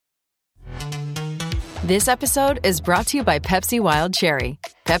This episode is brought to you by Pepsi Wild Cherry.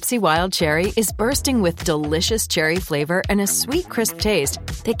 Pepsi Wild Cherry is bursting with delicious cherry flavor and a sweet, crisp taste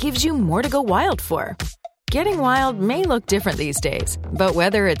that gives you more to go wild for. Getting wild may look different these days, but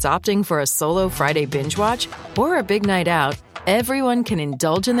whether it's opting for a solo Friday binge watch or a big night out, everyone can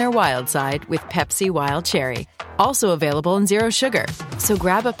indulge in their wild side with Pepsi Wild Cherry. Also available in Zero Sugar. So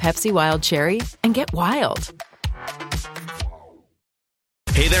grab a Pepsi Wild Cherry and get wild.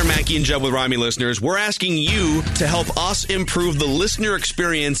 Hey there, Mackie and Judd with Rami listeners. We're asking you to help us improve the listener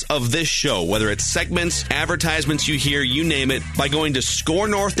experience of this show, whether it's segments, advertisements you hear, you name it, by going to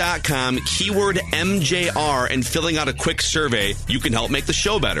scorenorth.com, keyword MJR, and filling out a quick survey. You can help make the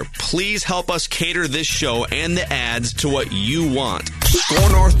show better. Please help us cater this show and the ads to what you want.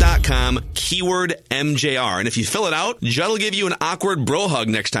 Scorenorth.com, keyword MJR. And if you fill it out, Judd will give you an awkward bro hug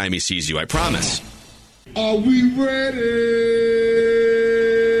next time he sees you, I promise. Are we ready?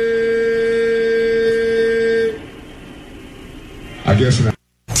 I guess not.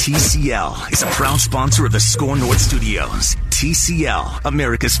 TCL is a proud sponsor of the Score North Studios. TCL,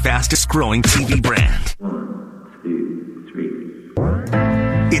 America's fastest growing TV brand. 1, 2,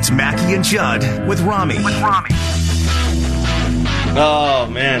 3. It's Mackie and Judd with Rami. Oh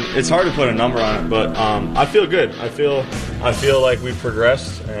man, it's hard to put a number on it, but I feel good. I feel like we've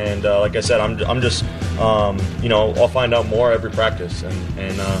progressed, and like I said, I'm just I'll find out more every practice,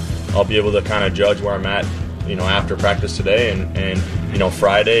 and I'll be able to kind of judge where I'm at, after practice today, and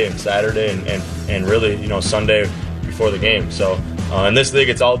Friday and Saturday, and really Sunday before the game. So in this league,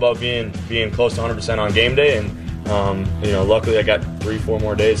 it's all about being close to 100% on game day, and luckily I got 3-4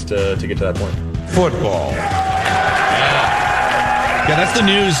 more days to get to that point. Football. Yeah, that's the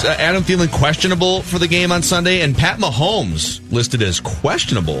news. Adam Thielen questionable for the game on Sunday, and Pat Mahomes listed as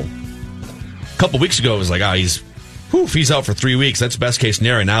questionable. A couple weeks ago, it was like, he's out for 3 weeks. That's best case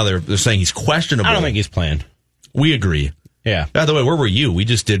scenario. Now they're saying he's questionable. I don't think he's playing. We agree. Yeah. By the way, where were you? We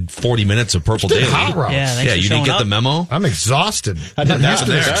just did 40 minutes of Purple Daily. Hot routes. Yeah, you didn't get the memo? I'm exhausted. I did not.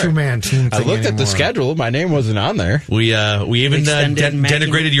 This two-man team thing I looked at the schedule. My name wasn't on there. We even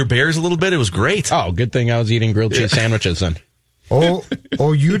denigrated your Bears a little bit. It was great. Oh, good thing I was eating grilled cheese sandwiches then. Oh,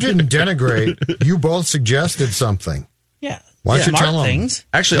 you didn't denigrate. You both suggested something. Yeah. Why don't you tell them? Things.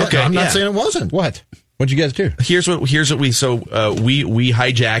 Actually, okay. I'm not saying it wasn't. What? What'd you guys do? Here's what we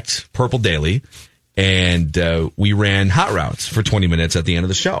hijacked Purple Daily, and we ran hot routes for 20 minutes at the end of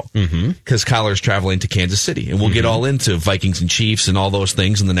the show because Kyler's traveling to Kansas City, and we'll get all into Vikings and Chiefs and all those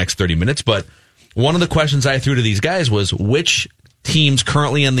things in the next 30 minutes. But one of the questions I threw to these guys was which teams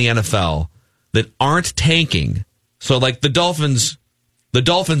currently in the NFL that aren't tanking. So, like the Dolphins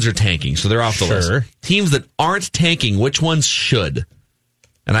are tanking, so they're off the list. Teams that aren't tanking, which ones should?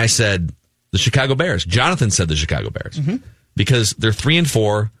 And I said the Chicago Bears. Jonathan said the Chicago Bears because they're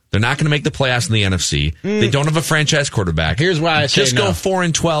 3-4. They're not going to make the playoffs in the NFC. They don't have a franchise quarterback. Here's why I say just no. Go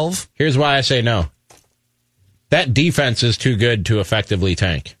 4-12. Here's why I say no. That defense is too good to effectively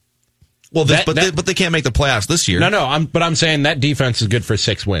tank. Well, but they can't make the playoffs this year. No. I'm saying that defense is good for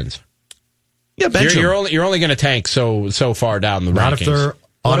 6 wins. Yeah, you're only going to tank so far down the rankings. Not if they're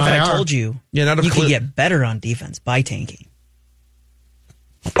What on if IR? I told you you could get better on defense by tanking?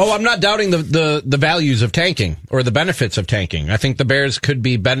 Oh, I'm not doubting the values of tanking or the benefits of tanking. I think the Bears could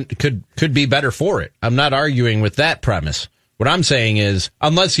be better for it. I'm not arguing with that premise. What I'm saying is,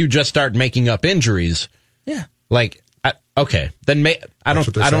 unless you just start making up injuries, then I don't think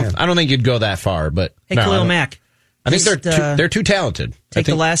you'd go that far. But hey, Khalil Mack, I think they're too talented. Take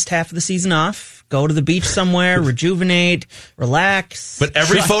the last half of the season off, go to the beach somewhere, rejuvenate, relax. But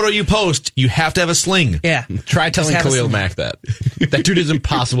every photo you post, you have to have a sling. Yeah. Try telling Khalil Mack that. That dude is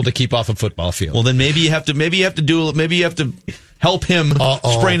impossible to keep off a football field. Well, then maybe you have to help him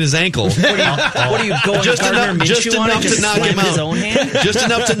sprain his ankle. What are you going just enough to knock him out. His own hand? Just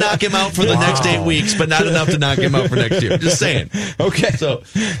enough to knock him out for the next 8 weeks, but not enough to knock him out for next year. Just saying. Okay. So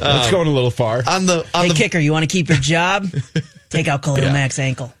that's going a little far. Hey, kicker, you want to keep your job? Take out Khalil Mack's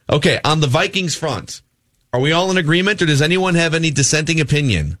ankle. Okay, on the Vikings front, are we all in agreement, or does anyone have any dissenting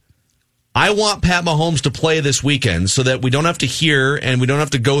opinion? I want Pat Mahomes to play this weekend so that we don't have to hear and we don't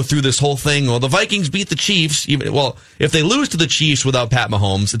have to go through this whole thing. Well, the Vikings beat the Chiefs. If they lose to the Chiefs without Pat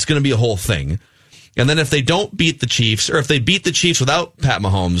Mahomes, it's going to be a whole thing. And then if they don't beat the Chiefs, or if they beat the Chiefs without Pat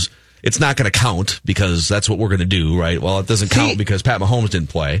Mahomes, it's not going to count because that's what we're going to do, right? Well, it doesn't count because Pat Mahomes didn't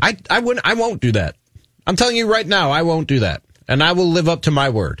play. I won't do that. I'm telling you right now, I won't do that. And I will live up to my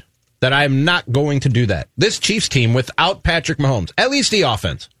word that I am not going to do that. This Chiefs team without Patrick Mahomes, at least the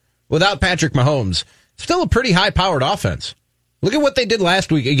offense, without Patrick Mahomes, still a pretty high-powered offense. Look at what they did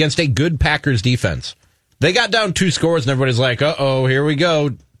last week against a good Packers defense. They got down 2 scores, and everybody's like, uh-oh, here we go,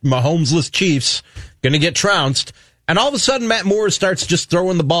 Mahomesless Chiefs. going to get trounced. And all of a sudden, Matt Moore starts just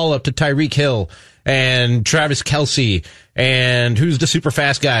throwing the ball up to Tyreek Hill and Travis Kelce and who's the super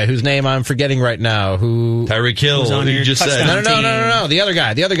fast guy whose name I'm forgetting right now? Tyreek Hill? You just said no. The other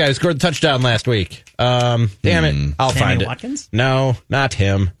guy who scored the touchdown last week. Damn it, I'll find it. Watkins? No, not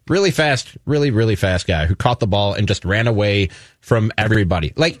him. Really fast guy who caught the ball and just ran away from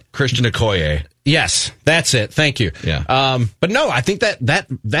everybody. Like Christian Okoye. Yes, that's it. Thank you. Yeah. But no, I think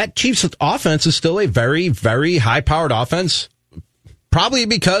that Chiefs offense is still a very, very high-powered offense, probably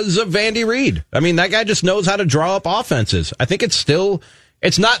because of Andy Reid. I mean, that guy just knows how to draw up offenses. I think it's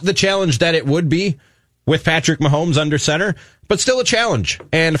not the challenge that it would be with Patrick Mahomes under center, but still a challenge.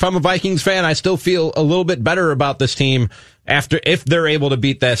 And if I'm a Vikings fan, I still feel a little bit better about this team if they're able to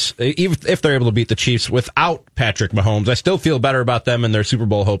beat the Chiefs without Patrick Mahomes. I still feel better about them and their Super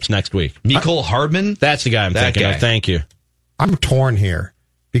Bowl hopes next week. Mecole Hardman? That's the guy I'm thinking of. Thank you. I'm torn here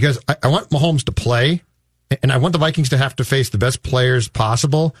because I want Mahomes to play, and I want the Vikings to have to face the best players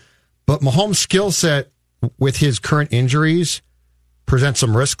possible. But Mahomes' skill set with his current injuries presents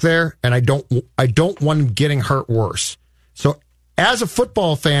some risk there, and I don't want him getting hurt worse. So as a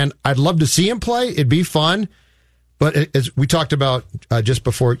football fan, I'd love to see him play. It'd be fun. But as we talked about just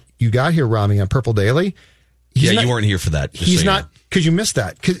before you got here, Rami, on Purple Daily. You weren't here for that. He's not, because you missed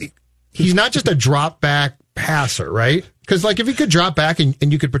that. Because he's not just a drop back passer, right? Because like if he could drop back and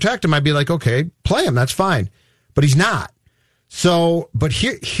you could protect him, I'd be like, okay, play him. That's fine. But he's not. So, but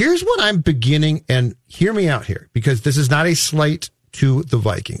here's what I'm beginning, and hear me out here, because this is not a slight to the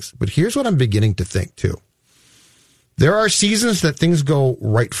Vikings. But here's what I'm beginning to think too. There are seasons that things go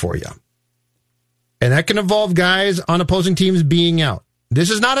right for you. And that can involve guys on opposing teams being out.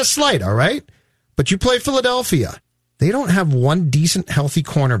 This is not a slight, all right? But you play Philadelphia. They don't have one decent, healthy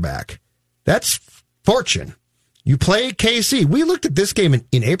cornerback. That's fortune. You play KC. We looked at this game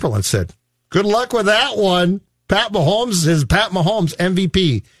in April and said, good luck with that one. Pat Mahomes is Pat Mahomes,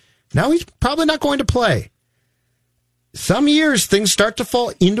 MVP. Now he's probably not going to play. Some years, things start to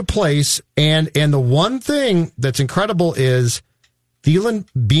fall into place. And the one thing that's incredible is Thielen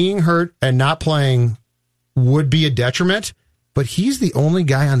being hurt and not playing would be a detriment, but he's the only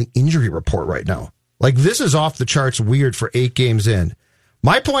guy on the injury report right now. Like, this is off the charts weird for 8 games in.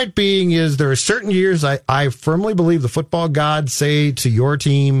 My point being is there are certain years I firmly believe the football gods say to your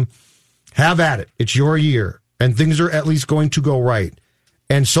team, have at it. It's your year, and things are at least going to go right.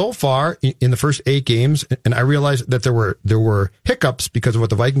 And so far, in the first 8 games, and I realize that there were hiccups because of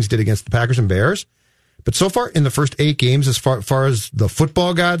what the Vikings did against the Packers and Bears, but so far in the first 8 games, as far as the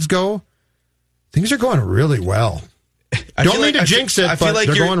football gods go, things are going really well. Don't mean to jinx it, but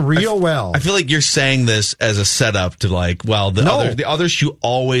they're going real well. I feel like you're saying this as a setup to the other shoe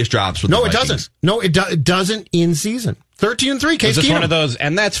always drops with the Vikings. It doesn't. No, it doesn't in season. 13-3, Case Keenum. Keenum. One of those,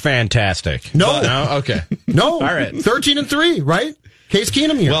 and that's fantastic. No, okay. No, all right. 13-3, right? Case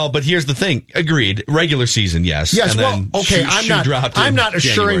Keenum here. Well, but here's the thing. Agreed. Regular season, yes. Yes. And well, then okay. I'm not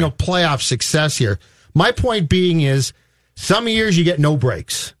assuring January. a playoff success here. My point being is, some years you get no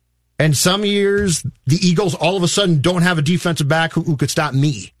breaks. And some years, the Eagles all of a sudden don't have a defensive back who could stop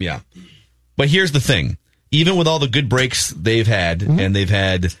me. Yeah. But here's the thing. Even with all the good breaks they've had, and they've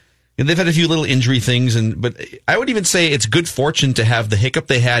had a few little injury things, but I would even say it's good fortune to have the hiccup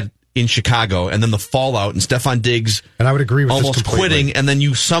they had in Chicago and then the fallout and Stephon Diggs and I would agree with almost quitting, and then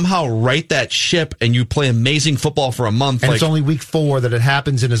you somehow right that ship and you play amazing football for a month. And it's only week 4 that it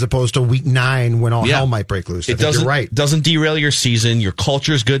happens in, as opposed to week 9 when all hell might break loose. You're right. Doesn't derail your season. Your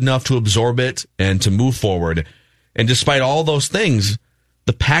culture is good enough to absorb it and to move forward. And despite all those things,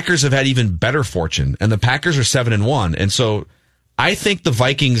 the Packers have had even better fortune, and the Packers are 7-1. And so I think the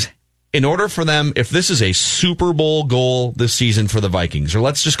Vikings, in order for them, if this is a Super Bowl goal this season for the Vikings, or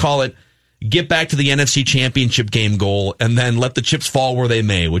let's just call it get back to the NFC Championship game goal and then let the chips fall where they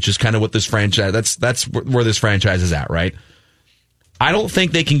may, which is kind of what this franchise, that's where this franchise is at, right? I don't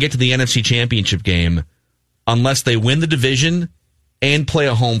think they can get to the NFC Championship game unless they win the division and play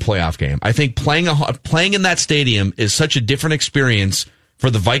a home playoff game. I think playing in that stadium is such a different experience for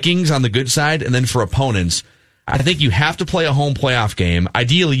the Vikings on the good side and then for opponents. I think you have to play a home playoff game.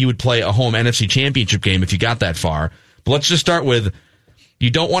 Ideally, you would play a home NFC Championship game if you got that far. But let's just start with, you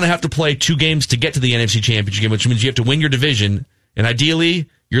don't want to have to play 2 games to get to the NFC Championship game, which means you have to win your division. And ideally,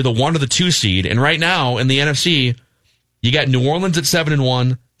 you're the 1 or the 2 seed. And right now, in the NFC, you got New Orleans at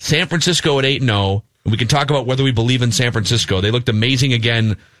 7-1, San Francisco at 8-0. And we can talk about whether we believe in San Francisco. They looked amazing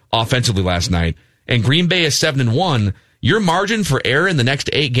again offensively last night. And Green Bay is 7-1. Your margin for error in the next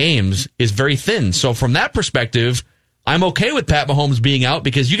 8 games is very thin. So from that perspective, I'm okay with Pat Mahomes being out,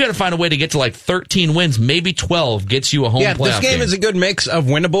 because you got to find a way to get to like 13 wins, maybe 12 gets you a home playoff game. This game is a good mix of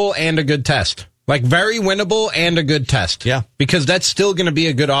winnable and a good test. Like, very winnable and a good test. Yeah. Because that's still going to be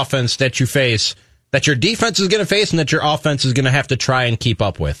a good offense that you face, that your defense is going to face, and that your offense is going to have to try and keep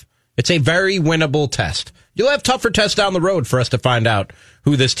up with. It's a very winnable test. You'll have tougher tests down the road for us to find out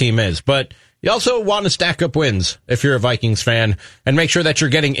who this team is. But you also want to stack up wins if you're a Vikings fan and make sure that you're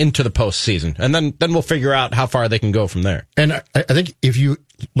getting into the postseason. And then we'll figure out how far they can go from there. And I think if you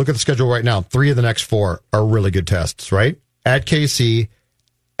look at the schedule right now, 3 of the next 4 are really good tests, right? At KC,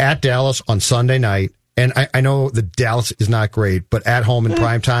 at Dallas on Sunday night. And I know the Dallas is not great, but at home in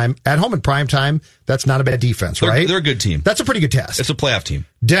prime time, that's not a bad defense, right? They're a good team. That's a pretty good test. It's a playoff team.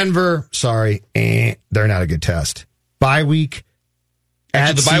 Denver, sorry, they're not a good test. Bye week.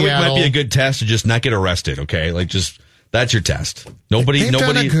 Actually, the bye week might be a good test to just not get arrested, okay? Like, just, that's your test. Nobody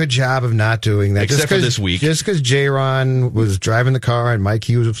done a good job of not doing that. Except for this week. Just because J-Ron was driving the car and Mike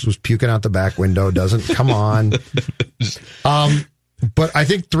Hughes was puking out the back window doesn't, come on. But I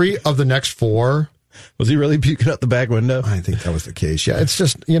think 3 of the next 4. Was he really puking out the back window? I think that was the case. Yeah, it's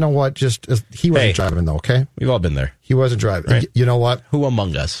just, you know what? He wasn't driving, though, okay? We've all been there. He wasn't driving. Right. You know what? Who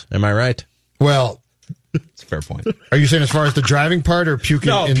among us? Am I right? Well, it's a fair point. Are you saying as far as the driving part or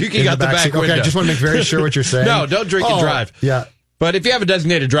puking puking out the back seat? window. Okay, I just want to make very sure what you're saying. No, don't drink and drive. Yeah. But if you have a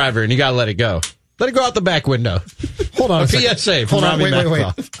designated driver and you got to let it go out the back window. Hold on a second. PSA from Robbie wait.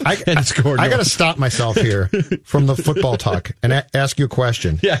 I got to stop myself here from the football talk and ask you a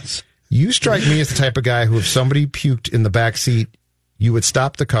question. Yes. You strike me as the type of guy who, if somebody puked in the back seat, you would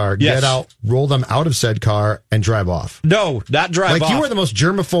stop the car, get out, roll them out of said car, and drive off. No, not drive off. Like, you were the most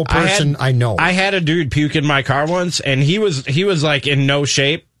germaphobe person I know. I had a dude puke in my car once, and he was like in no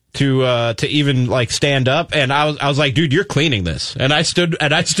shape to even like stand up, and I was like, dude, you're cleaning this, and I stood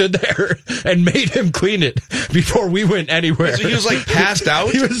there and made him clean it before we went anywhere. So he was like passed out.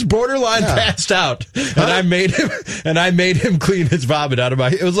 He was borderline passed out, and I made him clean his vomit out of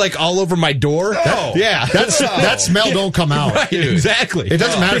my. It was like all over my door. Yeah, that smell don't come out. Right, exactly. It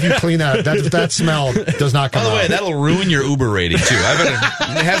doesn't matter if you clean that. That smell does not come out. By the way, that'll ruin your Uber rating too.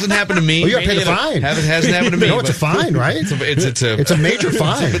 It hasn't happened to me. Well, you got to pay the fine. Hasn't happened to me. No, it's a fine, right? It's a major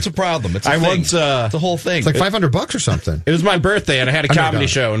fine. It's a problem. It's a thing. It's a whole thing. It's like $500 or something. It was my birthday, and I had a comedy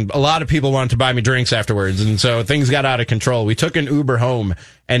show, and a lot of people wanted to buy me drinks afterwards, and so things got out of control. We took an Uber home,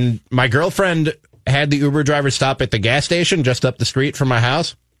 and my girlfriend had the Uber driver stop at the gas station just up the street from my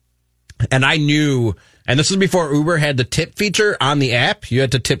house, and I knew, and this was before Uber had the tip feature on the app. You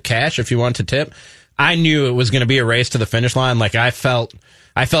had to tip cash if you wanted to tip. I knew it was going to be a race to the finish line. Like, I felt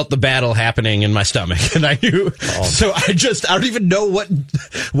the battle happening in my stomach, and I knew. So I don't even know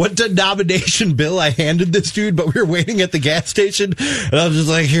what denomination bill I handed this dude, but we were waiting at the gas station, and I was just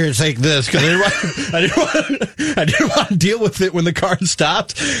like, "Here, take this," because I didn't want to deal with it when the car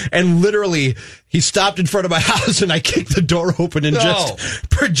stopped. And literally, he stopped in front of my house, and I kicked the door open and just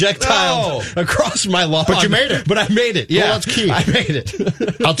projectiled across my lawn. But you made it. But I made it. Yeah, well, that's key. I made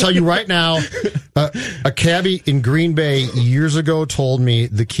it. I'll tell you right now, a cabbie in Green Bay years ago told me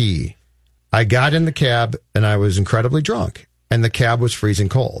the key. I got in the cab and I was incredibly drunk, and the cab was freezing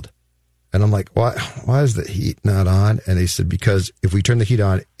cold. And I'm like, why is the heat not on? And they said, because if we turn the heat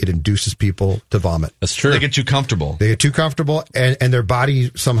on, it induces people to vomit. That's true. They get too comfortable. And their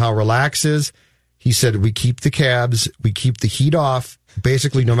body somehow relaxes. He said, we keep the cabs, we keep the heat off.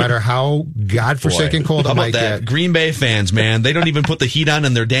 Basically, no matter how godforsaken cold it might get. Green Bay fans, man, they don't even put the heat on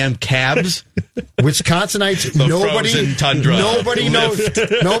in their damn cabs. Wisconsinites,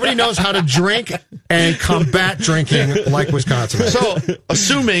 nobody knows how to drink and combat drinking like Wisconsinites. So,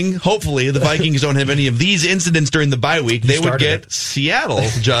 assuming, hopefully, the Vikings don't have any of these incidents during the bye week, they would get Seattle,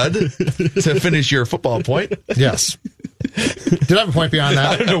 Judd, to finish your football point. Yes. Did I have a point beyond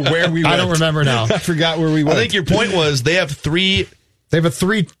that? I don't know where we went. I don't remember now. I forgot where we went. I think your point was they have three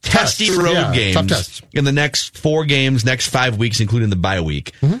testy road games tough tests in the next 4 games, next 5 weeks, including the bye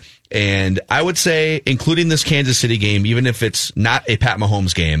week. Mm-hmm. And I would say, including this Kansas City game, even if it's not a Pat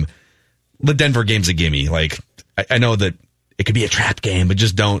Mahomes game, the Denver game's a gimme. Like, I know that it could be a trap game, but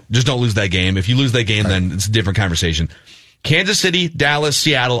just don't lose that game. If you lose that game, then it's a different conversation. Kansas City, Dallas,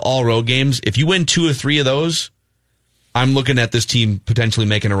 Seattle, all road games. If you win 2 or 3 of those, I'm looking at this team potentially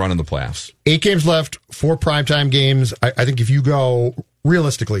making a run in the playoffs. 8 games left, 4 primetime games. I think if you go,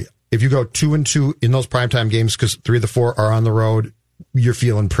 realistically, if you go 2-2 in those primetime games, because 3 of the 4 are on the road, you're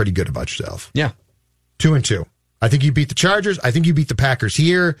feeling pretty good about yourself. Yeah. 2-2. I think you beat the Chargers. I think you beat the Packers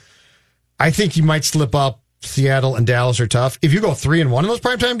here. I think you might slip up. Seattle and Dallas are tough. If you go 3-1 in those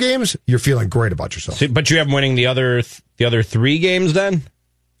primetime games, you're feeling great about yourself. So, but you have them winning the other 3 games then?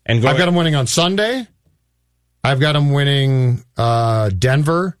 I've got them winning on Sunday. I've got them winning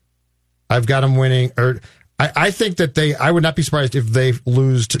Denver. I've got them winning, or I think that I would not be surprised if they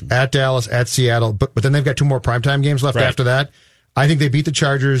lose at Dallas, at Seattle, but then they've got 2 more primetime games left after that. I think they beat the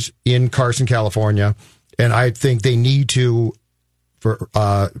Chargers in Carson, California, and I think they need to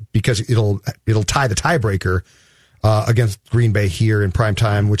because it'll tie the tiebreaker against Green Bay here in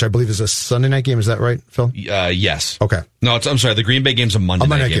primetime, which I believe is a Sunday night game. Is that right, Phil? Yes. Okay. No, I'm sorry. The Green Bay game's a Monday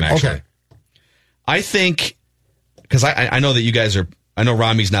night game, actually. Okay. I think, because I know that you guys are, I know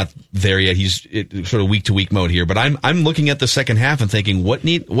Rami's not there yet. He's sort of week-to-week mode here, but I'm looking at the second half and thinking what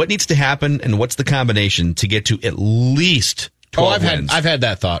needs to happen and what's the combination to get to at least 12 wins. I've had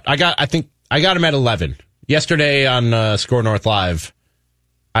that thought. I think I got him at 11 yesterday on Score North Live.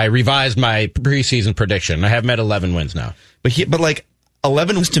 I revised my preseason prediction. I have him at 11 wins now. But like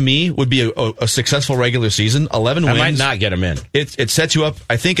 11 wins to me would be a successful regular season. 11 wins. I might not get him in. It sets you up,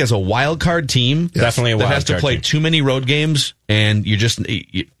 I think, as a wild card team. Definitely a wild card that has to play team. too many road games, and this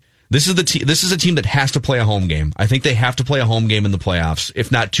is a team that has to play a home game. I think they have to play a home game in the playoffs,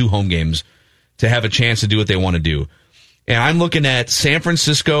 if not 2 home games, to have a chance to do what they want to do. And I'm looking at San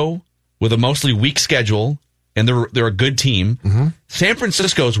Francisco with a mostly weak schedule, and they're a good team. Mm-hmm. San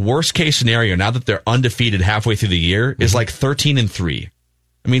Francisco's worst case scenario, now that they're undefeated halfway through the year, is like 13-3.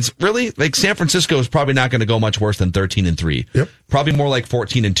 I mean, really, like San Francisco is probably not going to go much worse than 13-3. Yep. Probably more like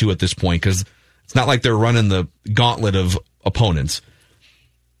 14-2 at this point, because it's not like they're running the gauntlet of opponents.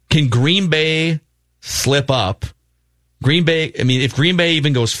 Can Green Bay slip up? If Green Bay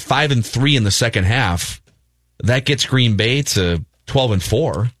even goes 5-3 in the second half, that gets Green Bay to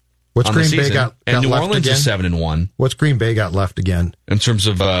 12-4. What's Green Bay got and New left Orleans again? is 7-1. What's Green Bay got left again in terms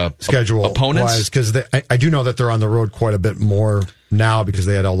of schedule opponents? Because I do know that they're on the road quite a bit more now because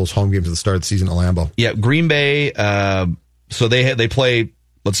they had all those home games at the start of the season at Lambeau. Yeah, Green Bay. So they play.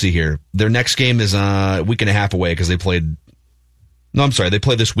 Let's see here. Their next game is a week and a half away because they played. No, I'm sorry. They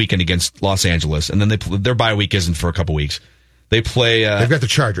play this weekend against Los Angeles, and then their bye week isn't for a couple weeks. They play. They've got the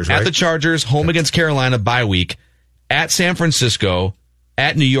Chargers, right? At the Chargers, home against Carolina, bye week. At San Francisco,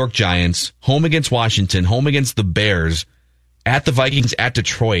 at New York Giants, home against Washington, home against the Bears, at the Vikings, at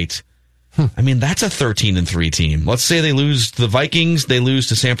Detroit. I mean, that's a 13-3 team. Let's say they lose to the Vikings, they lose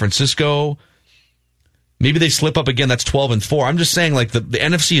to San Francisco. Maybe they slip up again. That's 12-4. I'm just saying, like the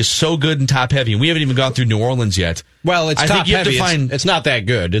NFC is so good and top heavy, and we haven't even gone through New Orleans yet. Well, it's I top think you heavy. Have to find, it's not that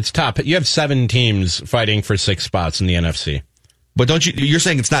good. It's top. You have 7 teams fighting for 6 spots in the NFC. But you're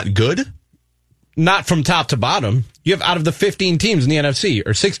saying it's not good? Not from top to bottom. You have out of the 15 teams in the NFC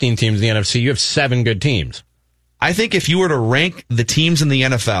or 16 teams in the NFC, you have 7 good teams. I think if you were to rank the teams in the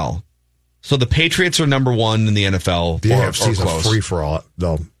NFL, so the Patriots are number 1 in the NFL. The AFC is a free for all,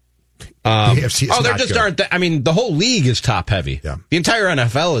 though. The AFC is there just good. aren't. I mean, the whole league is top heavy. Yeah. The entire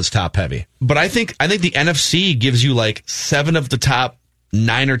NFL is top heavy. But I think the NFC gives you like 7 of the top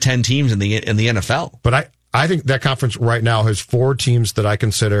 9 or 10 teams in the NFL. But I think that conference right now has 4 teams that I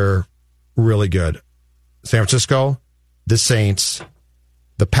consider really good. San Francisco, the Saints,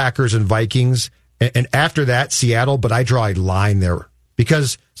 the Packers and Vikings, and after that, Seattle, but I draw a line there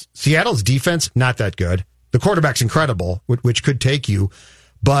because Seattle's defense, not that good. The quarterback's incredible, which could take you.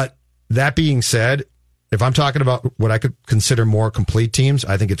 But that being said, if I'm talking about what I could consider more complete teams,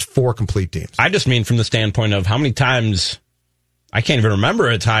 I think it's 4 complete teams. I just mean from the standpoint of how many times, I can't even remember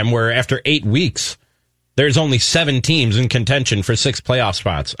a time where after 8 weeks, there's only 7 teams in contention for 6 playoff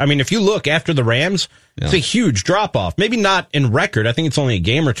spots. I mean, if you look after the Rams, it's a huge drop-off. Maybe not in record. I think it's only a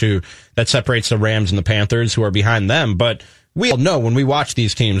game or 2 that separates the Rams and the Panthers, who are behind them. But we all know when we watch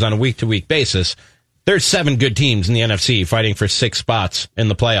these teams on a week-to-week basis, there's 7 good teams in the NFC fighting for 6 spots in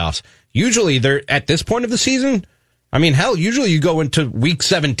the playoffs. Usually, they're at this point of the season, I mean, hell, usually you go into week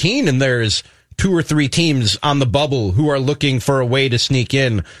 17 and there's 2 or 3 teams on the bubble who are looking for a way to sneak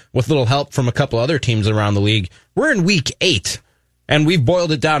in with little help from a couple other teams around the league. We're in week 8, and we've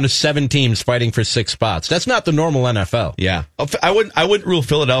boiled it down to 7 teams fighting for 6 spots. That's not the normal NFL. Yeah. I wouldn't rule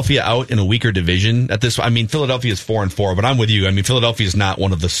Philadelphia out in a weaker division at this. I mean, Philadelphia is 4-4, but I'm with you. I mean, Philadelphia is not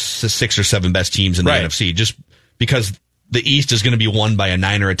one of the 6 or 7 best teams in the NFC. Just because the East is going to be won by a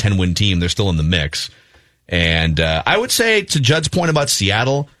 9 or a 10 win team, they're still in the mix. And I would say, to Judd's point about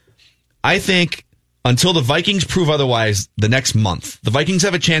Seattle, I think until the Vikings prove otherwise the next month, the Vikings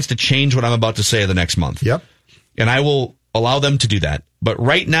have a chance to change what I'm about to say the next month. Yep. And I will allow them to do that. But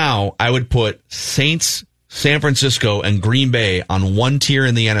right now, I would put Saints, San Francisco, and Green Bay on one tier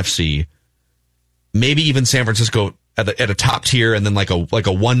in the NFC. Maybe even San Francisco at a top tier, and then like a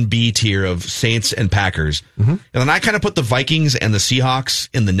 1B tier of Saints and Packers. Mm-hmm. And then I kind of put the Vikings and the Seahawks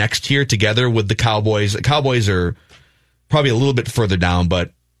in the next tier together with the Cowboys. The Cowboys are probably a little bit further down,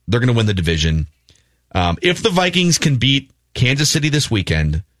 but they're going to win the division. If the Vikings can beat Kansas City this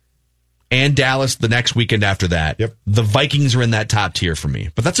weekend, and Dallas the next weekend after that. Yep. The Vikings are in that top tier for me.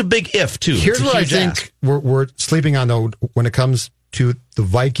 But that's a big if, too. Here's what I think ask. we're sleeping on, though, when it comes to the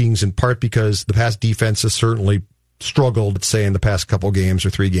Vikings, in part because the past defense has certainly struggled, say, in the past couple games or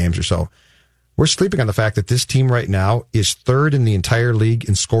 3 games or so. We're sleeping on the fact that this team right now is 3rd in the entire league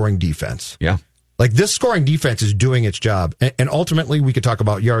in scoring defense. Yeah. Like, this scoring defense is doing its job. And ultimately, we could talk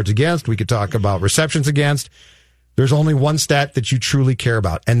about yards against, we could talk about receptions against. There's only one stat that you truly care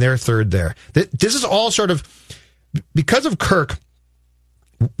about, and they're 3rd there. This is all sort of, because of Kirk,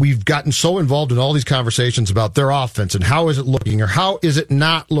 we've gotten so involved in all these conversations about their offense and how is it looking or how is it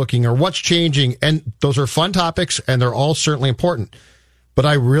not looking or what's changing. And those are fun topics, and they're all certainly important. But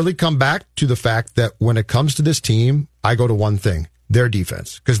I really come back to the fact that when it comes to this team, I go to one thing, their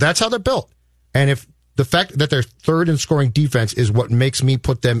defense, because that's how they're built. And if the fact that they're 3rd in scoring defense is what makes me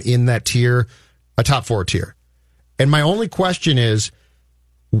put them in that tier, a top 4 tier. And my only question is,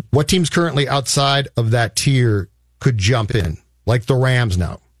 what teams currently outside of that tier could jump in? Like the Rams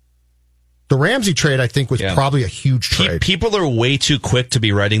now. The Ramsey trade, I think, was probably a huge trade. People are way too quick to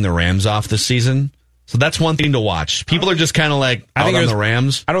be writing the Rams off this season. So that's one thing to watch. People are just kind of like out on the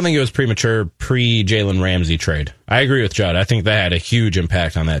Rams. I don't think it was premature pre-Jalen Ramsey trade. I agree with Judd. I think that had a huge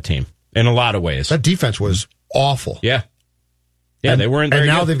impact on that team in a lot of ways. That defense was awful. Yeah. Yeah, they weren't very And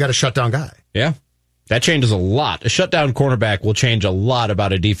now good. they've got a shutdown guy. Yeah. That changes a lot. A shutdown cornerback will change a lot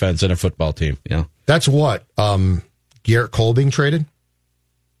about a defense and a football team. Yeah. That's what Garrett Cole being traded.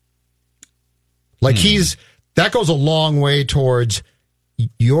 Like that goes a long way towards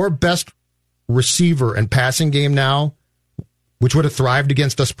your best receiver and passing game now, which would have thrived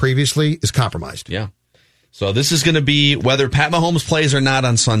against us previously, is compromised. Yeah. So this is going to be, whether Pat Mahomes plays or not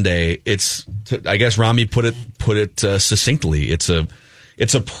on Sunday, it's, I guess Rami put it succinctly. It's a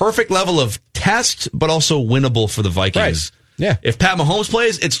perfect level of test, but also winnable for the Vikings. Right. Yeah. If Pat Mahomes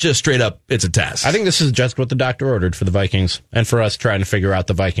plays, it's just straight up, it's a test. I think this is just what the doctor ordered for the Vikings and for us trying to figure out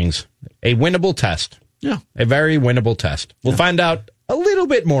the Vikings. A winnable test. Yeah. A very winnable test. We'll find out a little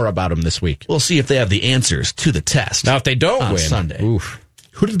bit more about them this week. We'll see if they have the answers to the test. Now, if they don't on win, Sunday. Oof.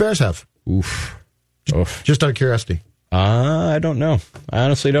 Who do the Bears have? Oof. Just out of curiosity. I don't know. I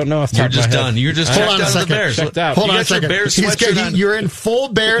honestly don't know. You're just done. You're just checked out of the Bears. Checked out. Hold You on got a second. your Bears sweatshirt on. You're in full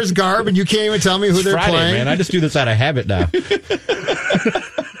Bears garb, and you can't even tell me who they're Friday, playing. man. I just do this out of habit now.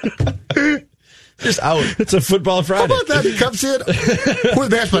 Just out. It's a football Friday. How about that? He comes in. Who the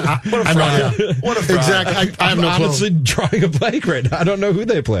Bears play? What a fraud. What a fraud. Exactly. I have no clue. honestly drawing a blank right now. I don't know who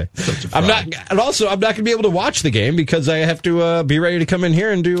they play. I'm not going to be able to watch the game because I have to be ready to come in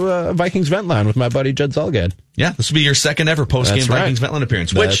here and do a Vikings vent line with my buddy Judd Zolgad. Yeah, this will be your second ever post-game That's right. Vikings Ventline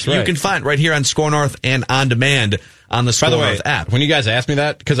appearance, That's which you right. can find right here on Score North and on demand on the Score By the way, North app. when you guys asked me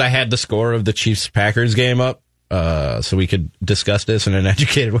that, because I had the score of the Chiefs-Packers game up, so we could discuss this in an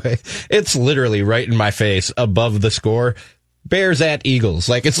educated way. It's literally right in my face above the score. Bears at Eagles.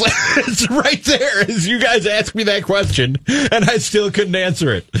 Like, it's right there as you guys asked me that question, and I still couldn't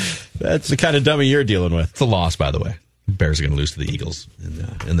answer it. That's the kind of dummy you're dealing with. It's a loss, by the way. Bears are going to lose to the Eagles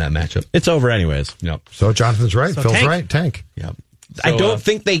in that matchup. It's over anyways. Yep. So Jonathan's right. Phil's tank. right. Tank. Yep. I don't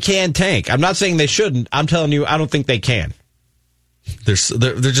think they can tank. I'm not saying they shouldn't. I'm telling you, I don't think they can. They're so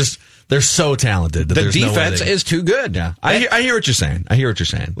talented. That The there's no way defense they- is too good. Yeah, I hear what you're saying.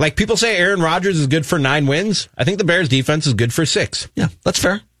 Like, people say Aaron Rodgers is good for 9 wins. I think the Bears defense is good for 6. Yeah, that's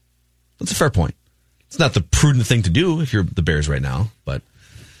fair. That's a fair point. It's not the prudent thing to do if you're the Bears right now, but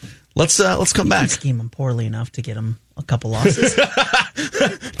let's come back. Scheme them poorly enough to get them a couple losses.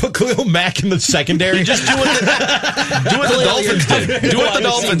 Put Khalil Mack in the secondary. Just do what the Dolphins did. Do what the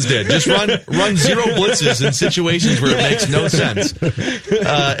Dolphins did. Just run 0 blitzes in situations where it makes no sense.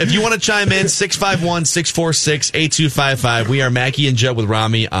 If you want to chime in, 651-646-8255. We are Mackie and Judd with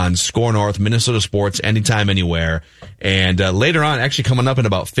Rami on Score North, Minnesota Sports, anytime, anywhere. And later on, actually coming up in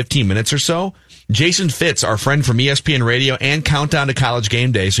about 15 minutes or so, Jason Fitz, our friend from ESPN Radio and Countdown to College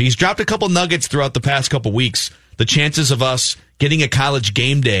Game Day. So he's dropped a couple nuggets throughout the past couple weeks. The chances of us getting a college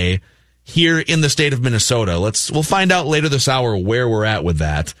game day here in the state of Minnesota. We'll find out later this hour where we're at with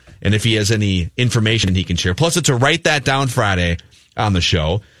that and if he has any information he can share. Plus, it's a Write That Down Friday on the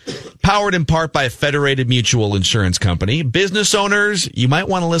show. Powered in part by Federated Mutual Insurance Company. Business owners, you might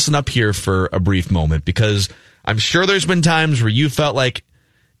want to listen up here for a brief moment because I'm sure there's been times where you felt like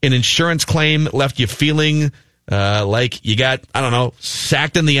an insurance claim left you feeling like you got, I don't know,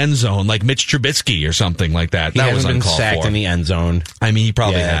 sacked in the end zone, like Mitch Trubisky or something like that. That was been uncalled sacked for. in the end zone. I mean, he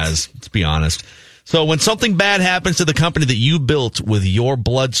probably Yeah, has, let's be honest. So when something bad happens to the company that you built with your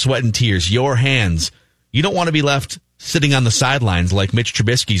blood, sweat, and tears, your hands, you don't want to be left sitting on the sidelines like Mitch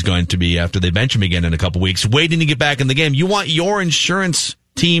Trubisky's going to be after they bench him again in a couple weeks, waiting to get back in the game. You want your insurance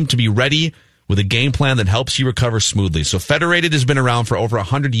team to be ready with a game plan that helps you recover smoothly. So Federated has been around for over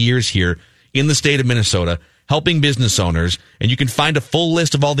 100 years here in the state of Minnesota, helping business owners. And you can find a full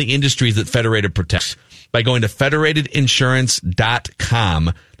list of all the industries that Federated protects by going to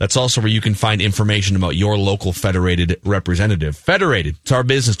federatedinsurance.com. That's also where you can find information about your local Federated representative. Federated, it's our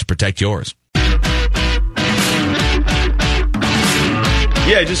business to protect yours.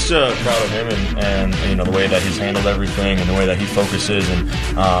 Yeah, just proud of him and the way that he's handled everything and the way that he focuses and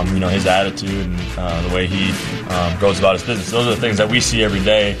his attitude and the way he goes about his business. Those are the things that we see every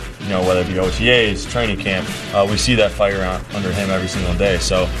day. Whether it be OTAs, training camp, we see that fire under him every single day.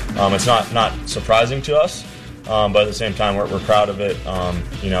 So it's not surprising to us, but at the same time we're proud of it.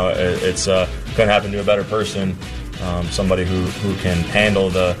 It's couldn't happen to a better person, somebody who can handle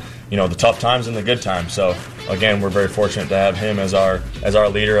the tough times and the good times. So again, we're very fortunate to have him as our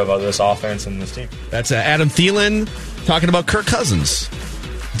leader of this offense and this team. That's Adam Thielen talking about Kirk Cousins.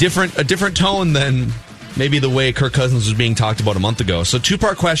 A different tone than maybe the way Kirk Cousins was being talked about a month ago. So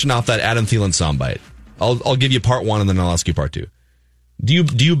 2-part question off that Adam Thielen soundbite. I'll give you part 1 and then I'll ask you part 2. Do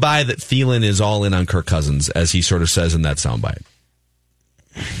you buy that Thielen is all in on Kirk Cousins as he sort of says in that soundbite?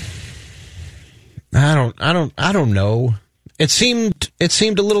 I don't know. It seemed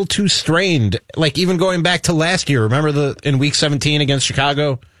a little too strained. Like even going back to last year, remember in week 17 against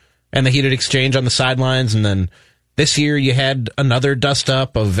Chicago and the heated exchange on the sidelines, and then this year you had another dust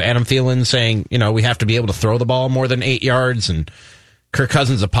up of Adam Thielen saying, we have to be able to throw the ball more than 8 yards, and Kirk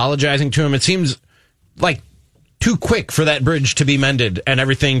Cousins apologizing to him. It seems like too quick for that bridge to be mended and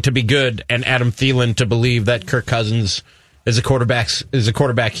everything to be good, and Adam Thielen to believe that Kirk Cousins is a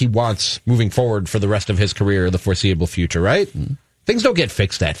quarterback he wants moving forward for the rest of his career, the foreseeable future, right? Things don't get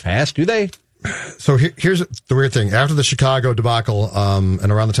fixed that fast, do they? So here's the weird thing. After the Chicago debacle,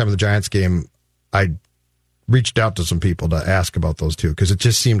 and around the time of the Giants game, I reached out to some people to ask about those two because it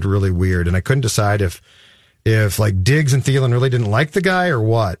just seemed really weird, and I couldn't decide if like Diggs and Thielen really didn't like the guy or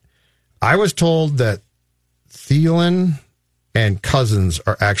what. I was told that Thielen and Cousins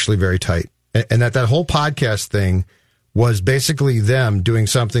are actually very tight, and that whole podcast thing was basically them doing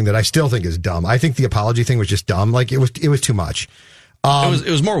something that I still think is dumb. I think the apology thing was just dumb. Like it was too much. It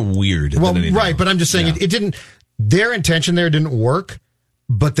was more weird. Well, right, but I'm just saying it didn't. Their intention there didn't work,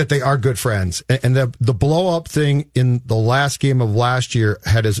 but that they are good friends. And the blow up thing in the last game of last year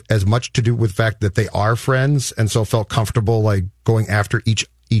had as much to do with the fact that they are friends, and so felt comfortable like going after each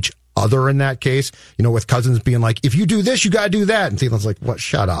other in that case. With Cousins being like, if you do this, you got to do that, and Thielen's like, what?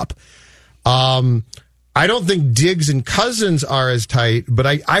 Shut up. I don't think Diggs and Cousins are as tight, but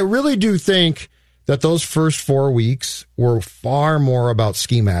I really do think that those first 4 weeks were far more about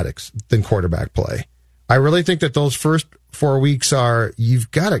schematics than quarterback play. I really think that those first 4 weeks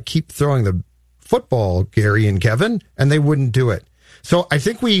you've got to keep throwing the football, Gary and Kevin, and they wouldn't do it. So I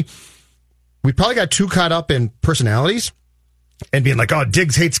think we probably got too caught up in personalities and being like, oh,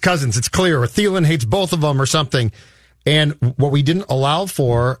 Diggs hates Cousins, it's clear, or Thielen hates both of them or something. And what we didn't allow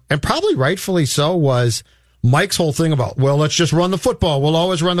for, and probably rightfully so, was Mike's whole thing about, well, let's just run the football. We'll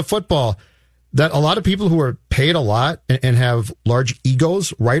always run the football. That a lot of people who are paid a lot and have large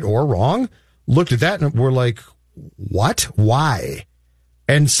egos, right or wrong, looked at that and were like, what? Why?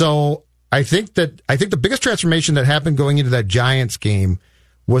 And so I think the biggest transformation that happened going into that Giants game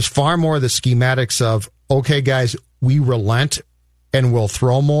was far more the schematics of, okay, guys, we relent and we'll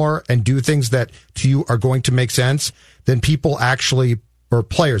throw more and do things that to you are going to make sense than people actually, or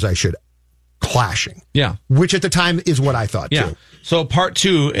players, I should, clashing. Yeah. Which at the time is what I thought, too. So part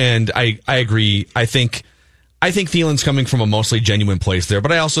 2, and I agree, I think Thielen's coming from a mostly genuine place there,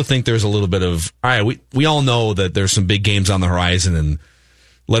 but I also think there's a little bit of, all right, we all know that there's some big games on the horizon, and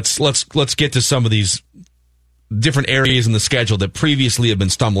let's get to some of these different areas in the schedule that previously have been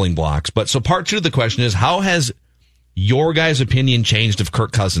stumbling blocks. But so part 2 of the question is, how has your guys' opinion changed of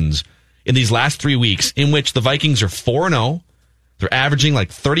Kirk Cousins in these last 3 weeks, in which the Vikings are 4-0. They're averaging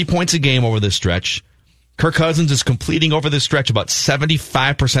like 30 points a game over this stretch. Kirk Cousins is completing over this stretch about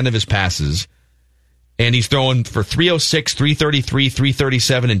 75% of his passes. And he's throwing for 306, 333,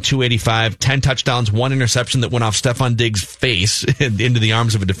 337, and 285, 10 touchdowns, 1 interception that went off Stephon Diggs' face into the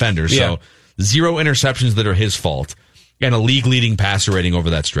arms of a defender. So 0 interceptions that are his fault, and a league-leading passer rating over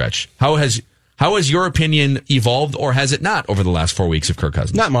that stretch. How has your opinion evolved, or has it not, over the last 4 weeks of Kirk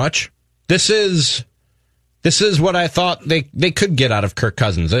Cousins? Not much. This is what I thought they could get out of Kirk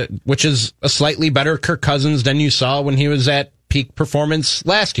Cousins, which is a slightly better Kirk Cousins than you saw when he was at peak performance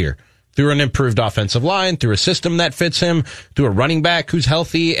last year. Through an improved offensive line, through a system that fits him, through a running back who's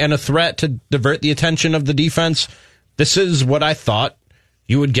healthy and a threat to divert the attention of the defense. This is what I thought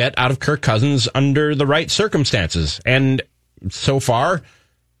you would get out of Kirk Cousins under the right circumstances. And so far,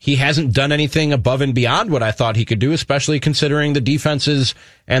 he hasn't done anything above and beyond what I thought he could do, especially considering the defenses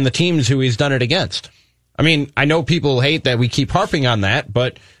and the teams who he's done it against. I mean, I know people hate that we keep harping on that,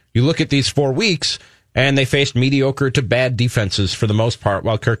 but you look at these 4 weeks, and they faced mediocre to bad defenses for the most part,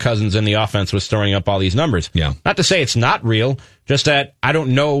 while Kirk Cousins in the offense was throwing up all these numbers. Yeah. Not to say it's not real, just that I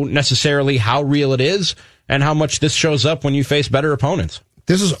don't know necessarily how real it is and how much this shows up when you face better opponents.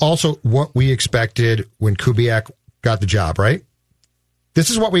 This is also what we expected when Kubiak got the job, right? This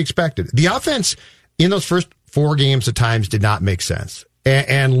is what we expected. The offense in those first 4 games at times did not make sense.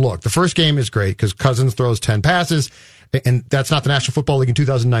 And look, the first game is great because Cousins throws 10 passes, and that's not the National Football League in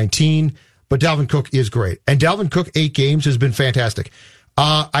 2019, but Dalvin Cook is great. And Dalvin Cook, 8 games, has been fantastic.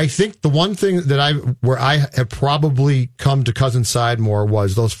 I think the one thing that where I have probably come to Cousins' side more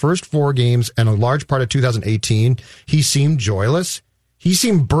was those first 4 games and a large part of 2018, he seemed joyless. He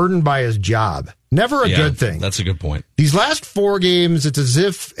seemed burdened by his job. Never a good thing. That's a good point. These last 4 games, it's as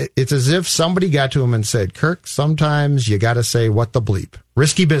if somebody got to him and said, Kirk, sometimes you got to say what the bleep.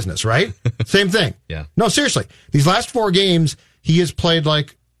 Risky business, right? Same thing. Yeah. No, seriously. These last 4 games, he has played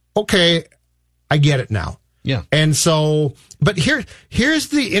like, okay, I get it now. Yeah. And so, but here's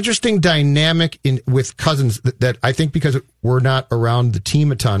the interesting dynamic with Cousins that I think because we're not around the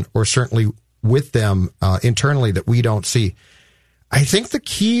team a ton, or certainly with them internally, that we don't see. I think the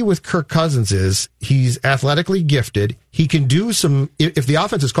key with Kirk Cousins is he's athletically gifted. He can do some, if the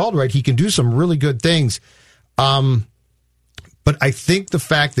offense is called right, he can do some really good things. But I think the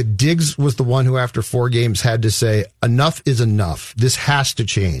fact that Diggs was the one who after 4 games had to say, enough is enough. This has to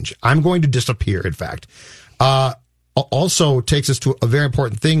change. I'm going to disappear, in fact. Also takes us to a very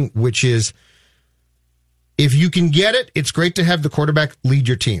important thing, which is if you can get it, it's great to have the quarterback lead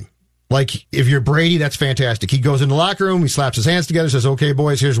your team. Like, if you're Brady, that's fantastic. He goes in the locker room, he slaps his hands together, says, okay,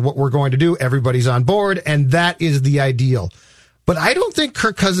 boys, here's what we're going to do. Everybody's on board, and that is the ideal. But I don't think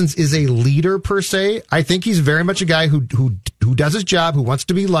Kirk Cousins is a leader, per se. I think he's very much a guy who does his job, who wants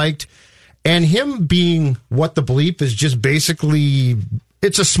to be liked. And him being what the bleep is just basically,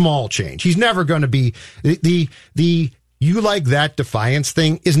 it's a small change. He's never going to be, the you like that defiance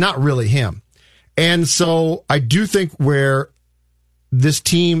thing is not really him. And so I do think where this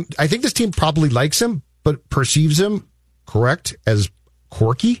team probably likes him, but perceives him, correct, as a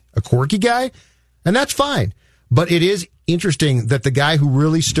quirky guy, and that's fine. But it is interesting that the guy who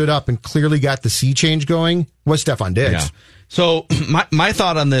really stood up and clearly got the sea change going was Stefon Diggs. Yeah. So my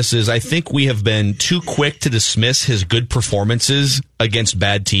thought on this is I think we have been too quick to dismiss his good performances against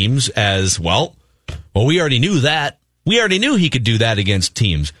bad teams as, well, we already knew that. We already knew he could do that against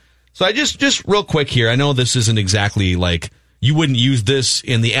teams. So I just real quick here, I know this isn't exactly like, you wouldn't use this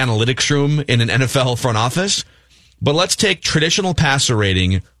in the analytics room in an NFL front office, but let's take traditional passer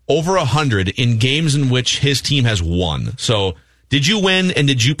rating over 100 in games in which his team has won. So did you win, and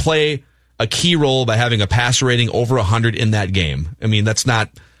did you play a key role by having a passer rating over 100 in that game? I mean, that's not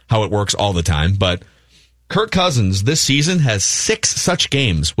how it works all the time, but Kirk Cousins this season has 6 such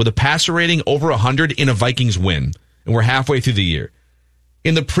games with a passer rating over 100 in a Vikings win, and we're halfway through the year.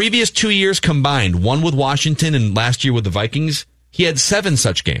 In the previous 2 years combined, one with Washington and last year with the Vikings, he had 7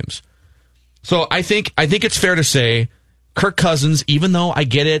 such games. So I think it's fair to say Kirk Cousins, even though I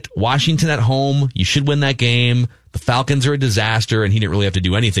get it, Washington at home, you should win that game. The Falcons are a disaster, and he didn't really have to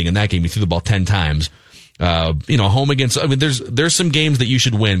do anything in that game. He threw the ball 10 times. Home against, I mean, there's some games that you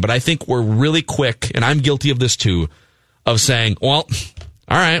should win, but I think we're really quick, and I'm guilty of this too, of saying, well,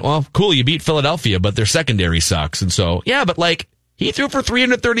 all right, well, cool, you beat Philadelphia, but their secondary sucks. And so, yeah, but like, he threw for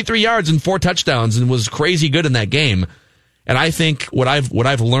 333 yards and 4 touchdowns and was crazy good in that game. And I think what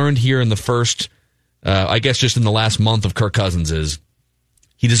I've learned here in the first, I guess just in the last month of Kirk Cousins is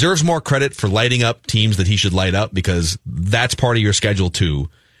he deserves more credit for lighting up teams that he should light up, because that's part of your schedule too.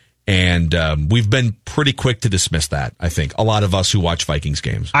 And we've been pretty quick to dismiss that, I think. A lot of us who watch Vikings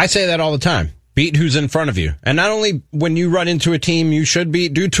games. I say that all the time. Beat who's in front of you. And not only when you run into a team you should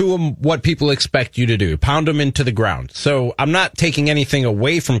beat, do to them what people expect you to do. Pound them into the ground. So I'm not taking anything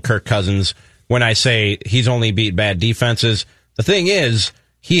away from Kirk Cousins when I say he's only beat bad defenses. The thing is,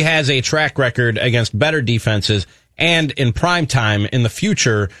 he has a track record against better defenses and in prime time in the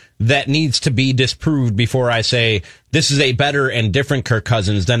future that needs to be disproved before I say this is a better and different Kirk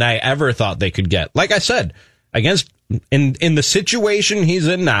Cousins than I ever thought they could get. Like I said, against in the situation he's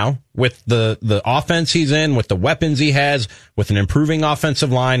in now, with the offense he's in, with the weapons he has, with an improving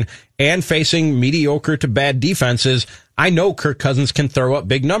offensive line, and facing mediocre to bad defenses, I know Kirk Cousins can throw up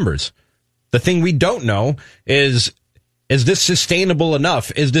big numbers. The thing we don't know is this sustainable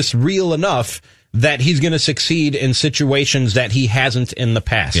enough? Is this real enough that he's going to succeed in situations that he hasn't in the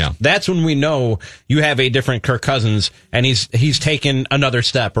past. Yeah. That's when we know you have a different Kirk Cousins, and he's taken another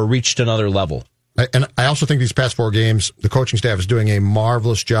step or reached another level. And I also think these past 4 games, the coaching staff is doing a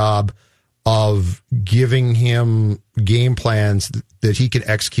marvelous job of giving him game plans that he can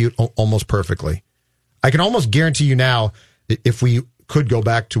execute almost perfectly. I can almost guarantee you now, if we could go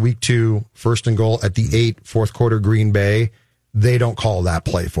back to week 2, 1st and goal at the 8, fourth quarter Green Bay, they don't call that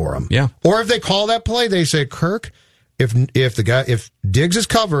play for him. Yeah. Or if they call that play, they say, Kirk, if Diggs is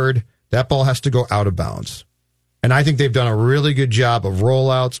covered, that ball has to go out of bounds. And I think they've done a really good job of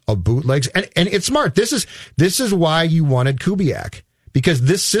rollouts, of bootlegs, and it's smart. This is why you wanted Kubiak, because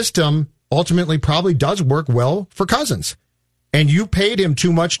this system ultimately probably does work well for Cousins. And you paid him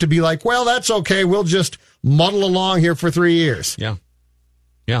too much to be like, well, that's okay. We'll just muddle along here for 3 years. Yeah.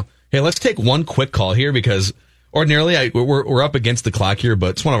 Yeah. Hey, let's take one quick call here because ordinarily we're up against the clock here,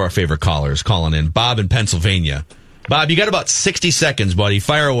 but it's one of our favorite callers calling in, Bob in Pennsylvania. Bob, you got about 60 seconds, buddy.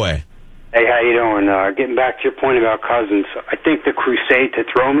 Fire away. Hey, how you doing? Getting back to your point about Cousins, I think the crusade to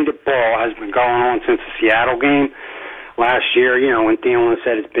throw me the ball has been going on since the Seattle game last year, when Thielen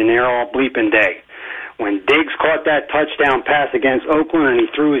said it's been there all bleeping day. When Diggs caught that touchdown pass against Oakland and he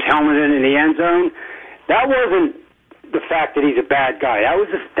threw his helmet in the end zone, that wasn't the fact that he's a bad guy. That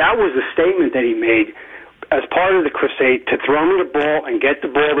was a statement that he made as part of the crusade to throw me the ball and get the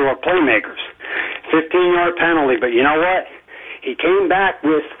ball to our playmakers. 15-yard penalty, but you know what? He came back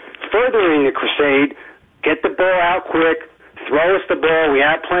with furthering the crusade, get the ball out quick, throw us the ball. We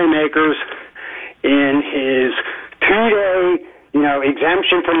had playmakers in his 2-day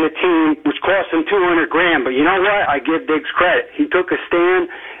exemption from the team, which cost him $200,000. But you know what? I give Diggs credit. He took a stand,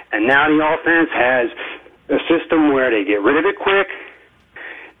 and now the offense has a system where they get rid of it quick,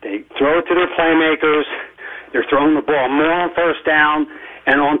 they throw it to their playmakers, they're throwing the ball more on first down,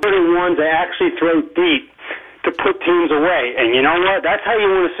 and on 31s, they actually throw deep to put teams away. And you know what? That's how you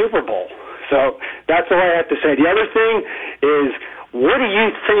win a Super Bowl. So that's all I have to say. The other thing is, what do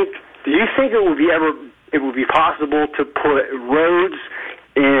you think? Do you think it would be possible to put Rhodes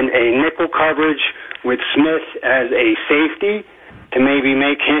in a nickel coverage with Smith as a safety to maybe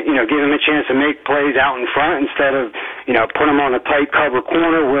make him, give him a chance to make plays out in front instead of, put him on a tight cover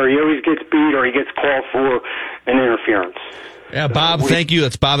corner where he always gets beat or he gets called for an interference? Yeah, Bob, thank you.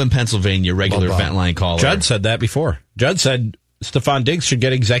 That's Bob in Pennsylvania, regular Vent Line caller. Judd said that before. Judd said Stephon Diggs should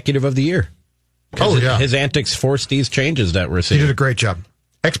get Executive of the Year. Oh, yeah. His antics forced these changes that we're seeing. He did a great job.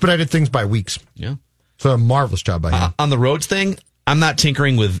 Expedited things by weeks. Yeah. So a marvelous job by him. On the Rhodes thing, I'm not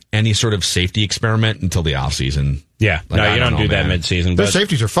tinkering with any sort of safety experiment until the offseason. Yeah. Like, no, you don't do that midseason. Their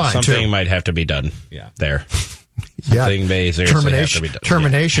safeties are fine, something too. might have to be done there. Something may seriously have to be done.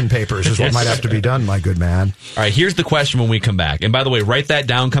 Termination papers is what might have to be done, my good man. All right, here's the question when we come back. And by the way, write that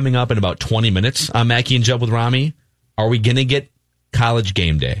down coming up in about 20 minutes on Mackey and Judd with Rami. Are we going to get College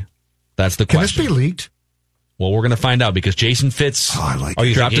Game Day? That's the question. Can this be leaked? Well, we're going to find out because Jason Fitz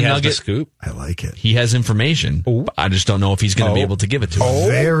you dropped a nugget. Scoop? I like it. He has information. I just don't know if he's going to be able to give it to us.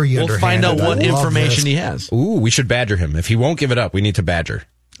 Very We'll find out what information he has. Ooh, we should badger him. If he won't give it up, we need to badger.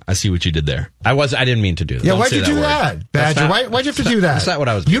 I see what you did there. I didn't mean to do that. Yeah, why'd you do that, Badger? Why'd you have to do that? That's not what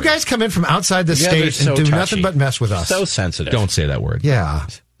I was doing. You guys come in from outside the state and do nothing but mess with us. So sensitive. Don't say that word. Yeah.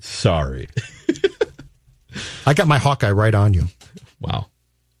 Sorry. I got my Hawkeye right on you. Wow.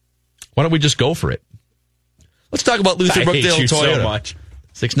 Why don't we just go for it? Let's talk about Luther Brookdale hate you Toyota. so much.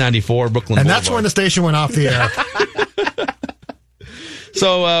 694 Brooklyn And Boulevard. that's when the station went off the air.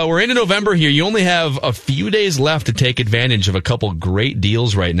 So we're into November here. You only have a few days left to take advantage of a couple great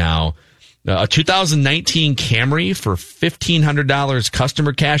deals right now. A 2019 Camry for $1,500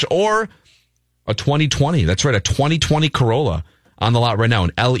 customer cash, or a 2020. That's right, a 2020 Corolla on the lot right now,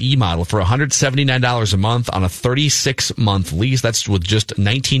 an LE model for $179 a month on a 36-month lease. That's with just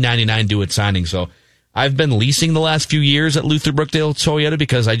 $19.99 due at signing. So I've been leasing the last few years at Luther Brookdale Toyota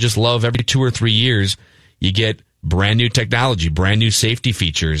because I just love every 2 or 3 years you get brand new technology, brand new safety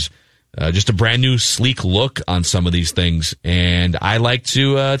features, just a brand new sleek look on some of these things. And I like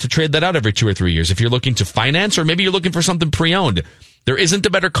to trade that out every 2 or 3 years. If you're looking to finance, or maybe you're looking for something pre-owned, there isn't a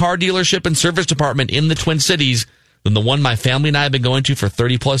better car dealership and service department in the Twin Cities than the one my family and I have been going to for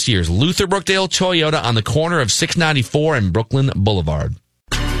 30 plus years. Luther Brookdale Toyota on the corner of 694 and Brooklyn Boulevard.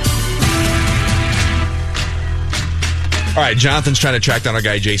 All right, Jonathan's trying to track down our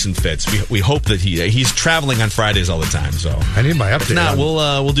guy Jason Fitz. We hope that he's traveling on Fridays all the time. So I need my update. If not,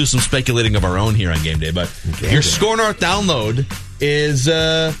 we'll do some speculating of our own here on Game Day. But your Score North download is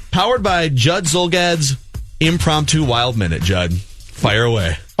powered by Judd Zulgad's Impromptu Wild Minute. Judd, fire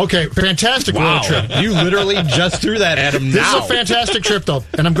away. Okay, fantastic road trip. You literally just threw that at him This now. is a fantastic trip, though,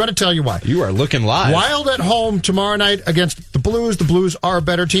 and I'm going to tell you why. You are looking live. Wild at home tomorrow night against the Blues. The Blues are a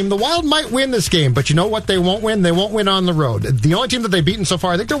better team. The Wild might win this game, but you know what? They won't win. They won't win on the road. The only team that they've beaten so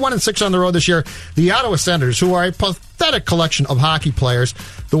far, I think they're 1-6 on the road this year, the Ottawa Senators, who are a pathetic collection of hockey players.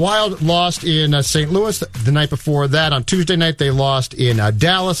 The Wild lost in St. Louis the night before that. On Tuesday night, they lost in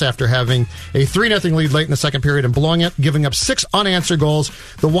Dallas after having a 3-0 lead late in the second period and blowing it, giving up 6 unanswered goals.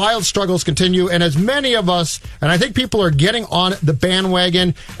 The Wild struggles continue, and as many of us, and I think people are getting on the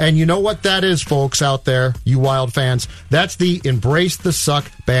bandwagon, and you know what that is, folks out there, you Wild fans. That's the embrace the suck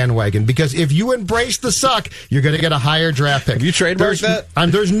bandwagon, because if you embrace the suck, you're going to get a higher draft pick. Have you trademarked that?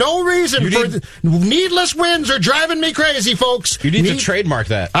 There's no reason needless wins are driving me crazy, folks. You need to trademark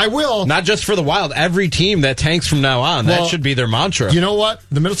that. I will. Not just for the Wild. Every team that tanks from now on. That should be their mantra. You know what?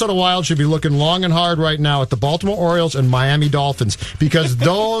 The Minnesota Wild should be looking long and hard right now at the Baltimore Orioles and Miami Dolphins, because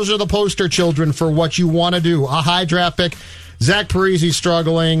those are the poster children for what you want to do. A high draft pick. Zach Parise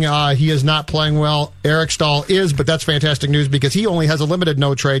struggling. He is not playing well. Eric Stahl is, but that's fantastic news because he only has a limited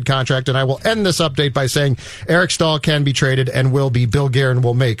no-trade contract, and I will end this update by saying Eric Stahl can be traded and will be. Bill Guerin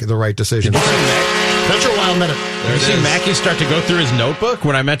will make the right decision. That's your Wild Minute. You see Mackey start to go through his notebook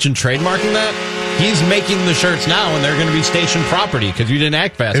when I mentioned trademarking that? He's making the shirts now, and they're going to be station property because you didn't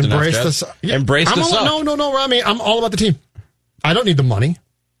act fast Embrace enough. Embrace the suck. No, Rami. I'm all about the team. I don't need the money.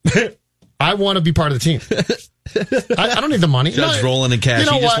 I want to be part of the team. I don't need the money. Judge rolling in cash. You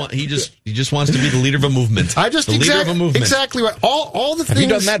know he just wants to be the leader of a movement. Leader of a movement. Exactly right. All the things. Have you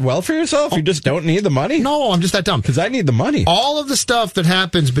done that well for yourself? You just don't need the money? No, I'm just that dumb. Because I need the money. All of the stuff that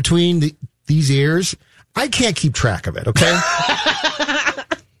happens between these ears, I can't keep track of it, okay?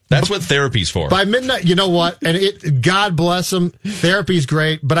 That's what therapy's for. By midnight, you know what? And God bless them. Therapy's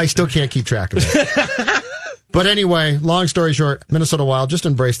great, but I still can't keep track of it. But anyway, long story short, Minnesota Wild, just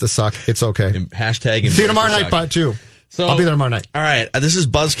embrace the suck. It's okay. Hashtag see you tomorrow night, Pot, too. So, I'll be there tomorrow night. All right. This is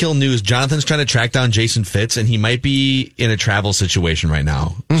Buzzkill News. Jonathan's trying to track down Jason Fitz, and he might be in a travel situation right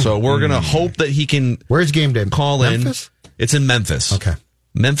now. So we're going to hope that he can. Where's game day? Call Memphis? in. It's in Memphis. Okay.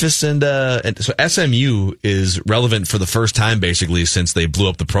 Memphis and so SMU is relevant for the first time basically since they blew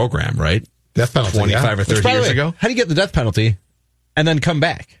up the program, right? Death penalty. 25 or 30 years ago. How do you get the death penalty and then come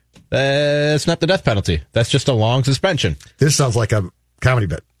back? It's not the death penalty. That's just a long suspension. This sounds like a comedy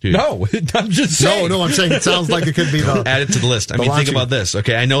bit. Dude. No, I'm just saying. No, I'm saying it sounds like it could be the... Add it to the list. I mean, think about this.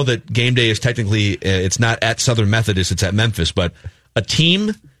 Okay, I know that game day is technically, it's not at Southern Methodist, it's at Memphis, but a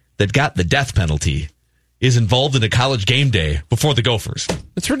team that got the death penalty is involved in a college game day before the Gophers.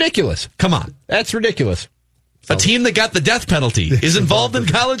 It's ridiculous. Come on. That's ridiculous. A team that got the death penalty is involved in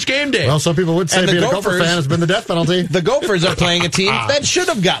college game day. Well, some people would say being a Gopher fan has been the death penalty. The Gophers are playing a team that should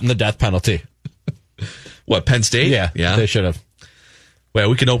have gotten the death penalty. What, Penn State? Yeah, they should have.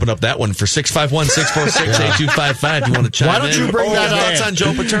 Well, we can open up that one for 651-646-8255 if you want to chime in. Why don't you bring that up? Thoughts on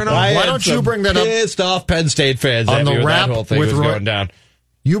Joe Paterno? Why don't you bring that up? Pissed off Penn State fans on the wrap that whole thing was going down.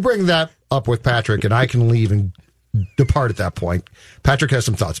 You bring that up with Patrick, and I can leave and depart at that point. Patrick has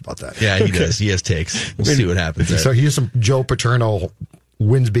some thoughts about that. Yeah, he does. He has takes. We'll see what happens there. So he has some Joe Paterno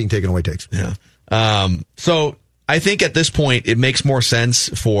wins being taken away takes. Yeah. So I think at this point it makes more sense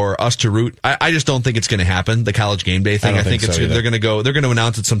for us to root. I just don't think it's going to happen. The college game day thing. I think it's they're going to go. They're going to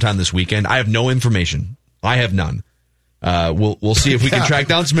announce it sometime this weekend. I have no information. I have none. We'll see if we can track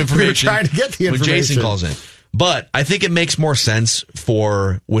down some information. We're trying to get the information when Jason calls in. But I think it makes more sense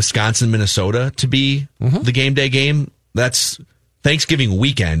for Wisconsin, Minnesota to be the game day game. That's Thanksgiving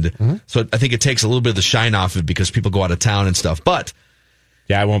weekend. So I think it takes a little bit of the shine off it because people go out of town and stuff. But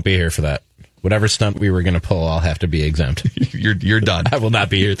yeah, I won't be here for that. Whatever stunt we were going to pull, I'll have to be exempt. You're done. I will not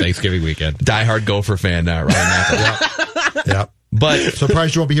be here Thanksgiving weekend. Diehard Gopher fan, Ryan Mathis. Yeah. But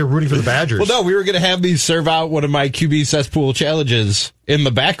surprised you won't be here rooting for the Badgers. Well, no, we were going to have me serve out one of my QB cesspool challenges in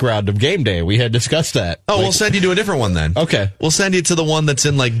the background of game day. We had discussed that. Oh, we'll send you to a different one then. Okay. We'll send you to the one that's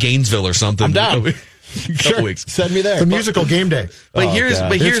in like Gainesville or something. I'm down. Couple weeks. Send me there. The musical game day. But here's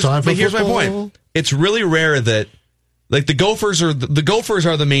my point. It's really rare that like the Gophers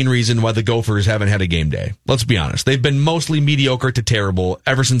are the main reason why the Gophers haven't had a game day. Let's be honest. They've been mostly mediocre to terrible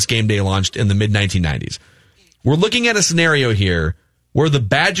ever since game day launched in the mid 1990s. We're looking at a scenario here where the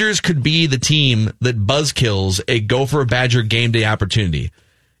Badgers could be the team that buzzkills a Gopher Badger game day opportunity.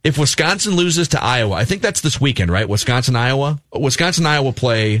 If Wisconsin loses to Iowa, I think that's this weekend, right? Wisconsin-Iowa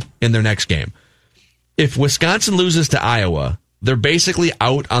play in their next game. If Wisconsin loses to Iowa, they're basically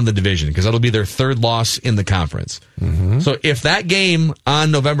out on the division because that'll be their third loss in the conference. So if that game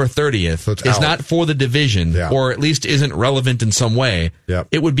on November 30th is not for the division or at least isn't relevant in some way,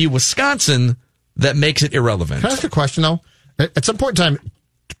 it would be Wisconsin that makes it irrelevant. Can I ask a question, though? At some point in time,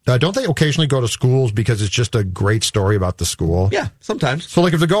 don't they occasionally go to schools because it's just a great story about the school? Yeah, sometimes. So,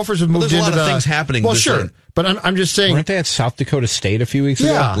 like, if the Gophers have moved there's a into lot of things happening. Well, this sure. lane. But I'm just saying. Weren't they at South Dakota State a few weeks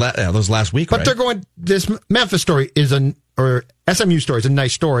ago? Yeah. That was last week, But right? they're going, this Memphis story or SMU story is a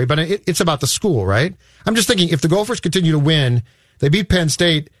nice story, but it's about the school, right? I'm just thinking, if the Gophers continue to win, they beat Penn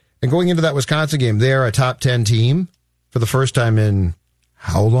State, and going into that Wisconsin game, they're a top 10 team for the first time in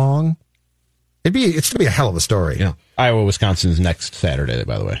how long? It's going to be a hell of a story. Yeah. Iowa, Wisconsin's next Saturday,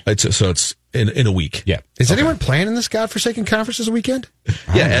 by the way. So it's in a week. Yeah. Is anyone playing in this godforsaken conference this weekend?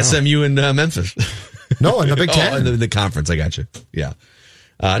 Yeah, SMU and Memphis. No, in the Big Ten. In the conference, I got you. Yeah.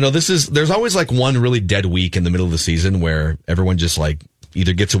 No, there's always like one really dead week in the middle of the season where everyone just like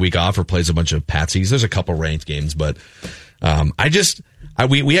either gets a week off or plays a bunch of patsies. There's a couple ranked games, but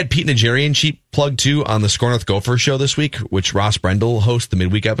we had Pete Nigerian cheap plug too on the Score North Gopher show this week, which Ross Brendel hosts the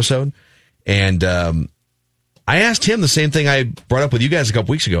midweek episode. And I asked him the same thing I brought up with you guys a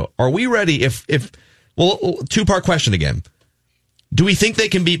couple weeks ago. Are we ready two-part question again. Do we think they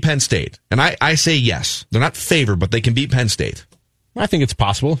can beat Penn State? And I say yes. They're not favored, but they can beat Penn State. I think it's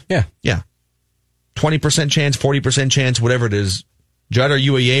possible. Yeah. Yeah. 20% chance, 40% chance, whatever it is. Judd, are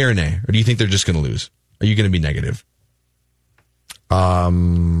you a yay or nay? Or do you think they're just going to lose? Are you going to be negative?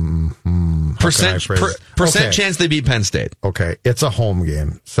 Percent okay. chance they beat Penn State. Okay. It's a home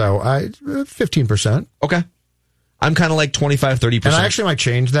game. So 15%. Okay. I'm kind of like 25, 30%. And I actually might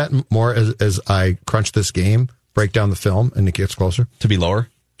change that more as I crunch this game, break down the film, and it gets closer. To be lower?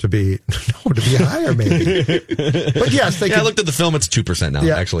 To be higher, maybe. But yes, they can. I looked at the film. It's 2% now,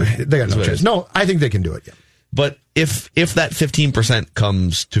 actually. They got no chance. No, I think they can do it, yeah. But if that 15%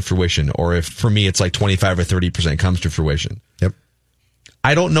 comes to fruition, or if, for me, it's like 25 or 30% comes to fruition. Yep.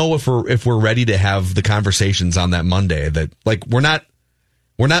 I don't know if we're ready to have the conversations on that Monday that, like, we're not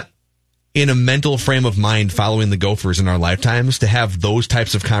in a mental frame of mind following the Gophers in our lifetimes to have those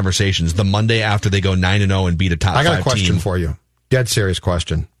types of conversations the Monday after they go 9-0 and beat a top 5 team. I got a question for you. Dead serious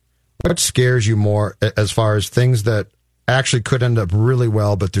question. What scares you more as far as things that actually could end up really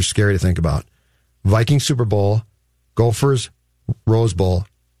well, but they're scary to think about? Vikings Super Bowl, Gophers Rose Bowl,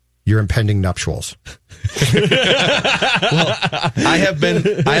 your impending nuptials. Well, I have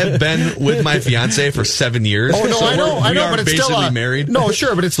been with my fiance for 7 years. Oh no, so I know, but it's basically still married. No,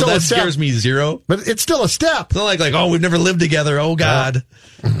 sure, but it's still so a that step. scares me zero. But it's still a step. It's not like we've never lived together. Oh God.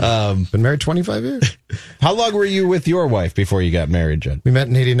 Been married 25 years. How long were you with your wife before you got married, Judd? We met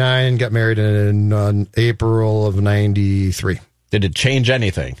in 89 and got married in April of 93. Did it change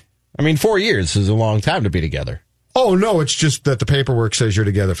anything? I mean, 4 years is a long time to be together. Oh, no, it's just that the paperwork says you're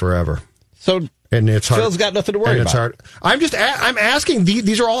together forever. So, and it's hard. Phil's got nothing to worry and it's about. Hard. I'm asking,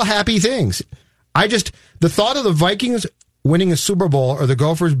 these are all happy things. The thought of the Vikings winning a Super Bowl or the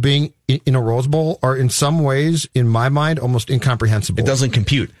Gophers being in a Rose Bowl are in some ways, in my mind, almost incomprehensible. It doesn't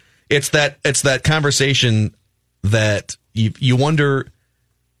compute. It's that conversation that you wonder,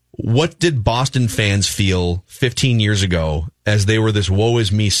 what did Boston fans feel 15 years ago as they were this woe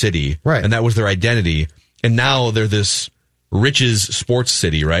is me city, right? And that was their identity. And now they're this riches sports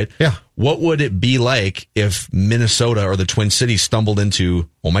city, right? Yeah. What would it be like if Minnesota or the Twin Cities stumbled into,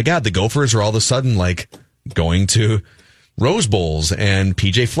 oh my God, the Gophers are all of a sudden like going to Rose Bowls and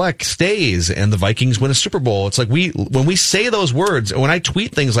PJ Fleck stays and the Vikings win a Super Bowl? It's like when we say those words, when I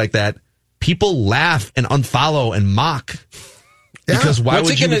tweet things like that, people laugh and unfollow and mock. Because why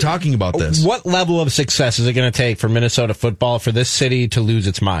would you be talking about this? What level of success is it going to take for Minnesota football for this city to lose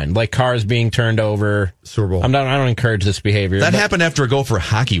its mind? Like cars being turned over. Super Bowl. I don't encourage this behavior. That happened after a Gopher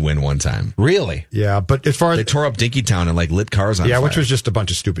hockey win one time. Really? Yeah, but as far as they tore up Dinkytown and like lit cars on fire. Which was just a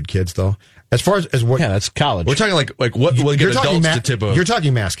bunch of stupid kids, though. As far as what? Yeah, that's college. We're talking like what will get adults to tip of. You're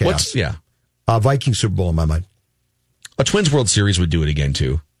talking mass chaos. Viking Super Bowl in my mind. A Twins World Series would do it again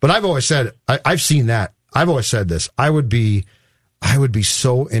too. But I've always said I've seen that. I've always said this. I would be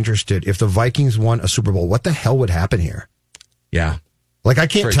so interested if the Vikings won a Super Bowl. What the hell would happen here? Yeah. Like, I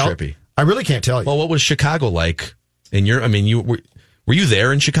can't tell. Trippy. I really can't tell you. Well, what was Chicago like? Were you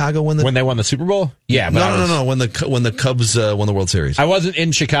there in Chicago when they won the Super Bowl? Yeah. But no. When the Cubs won the World Series. I wasn't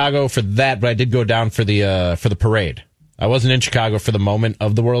in Chicago for that, but I did go down for the parade. I wasn't in Chicago for the moment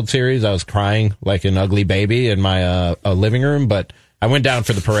of the World Series. I was crying like an ugly baby in my living room, but I went down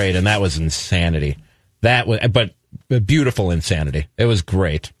for the parade, and that was insanity. But beautiful insanity. It was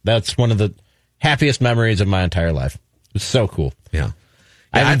great. That's one of the happiest memories of my entire life. It was so cool. Yeah.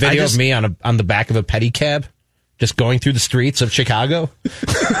 I have a video of me on the back of a pedicab just going through the streets of Chicago.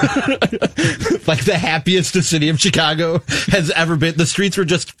 Like the happiest the city of Chicago has ever been. The streets were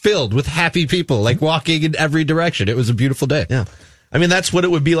just filled with happy people, like walking in every direction. It was a beautiful day. Yeah. I mean, that's what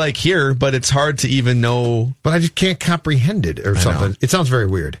it would be like here, but it's hard to even know. But I just can't comprehend it or something. It sounds very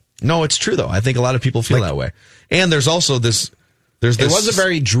weird. No, it's true, though. I think a lot of people feel that way. And there's also this... It was a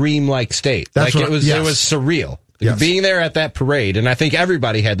very dreamlike state. It was surreal. Yes. Being there at that parade, and I think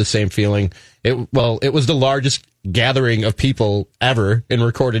everybody had the same feeling. It was the largest gathering of people ever in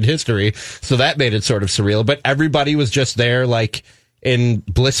recorded history, so that made it sort of surreal. But everybody was just there, like, in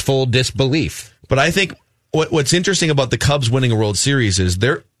blissful disbelief. But I think what's interesting about the Cubs winning a World Series is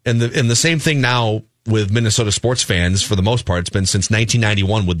and the same thing now with Minnesota sports fans, for the most part, it's been since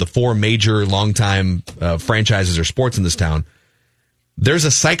 1991 with the 4 major longtime franchises or sports in this town. There's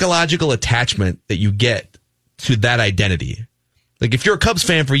a psychological attachment that you get to that identity. Like, if you're a Cubs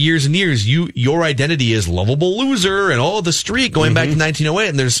fan for years and years, your identity is lovable loser and the streak going back to 1908.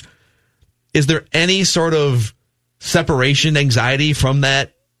 And is there any sort of separation anxiety from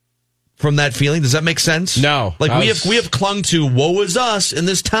that feeling? Does that make sense? No. Like, we have clung to woe is us in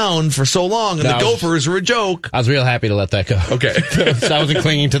this town for so long, and the Gophers are a joke. I was real happy to let that go. Okay. So I wasn't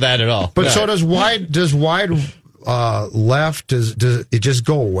clinging to that at all. But so does wide left, does it just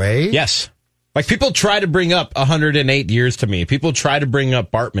go away? Yes. Like, people try to bring up 108 years to me. People try to bring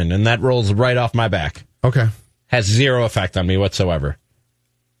up Bartman, and that rolls right off my back. Okay. Has zero effect on me whatsoever.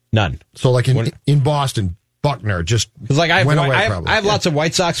 None. So, like, in Boston, Buckner just went away. I have lots of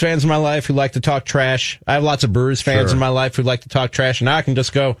White Sox fans in my life who like to talk trash. I have lots of Brewers fans in my life who like to talk trash. And now I can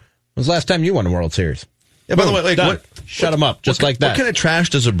just go, when was the last time you won a World Series? Yeah, by the way, shut them up, just like that. What kind of trash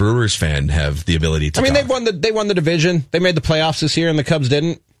does a Brewers fan have the ability to I mean, talk? they won the division. They made the playoffs this year, and the Cubs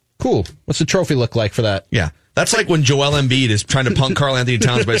didn't. Cool. What's the trophy look like for that? Yeah. That's like when Joel Embiid is trying to punk Karl Anthony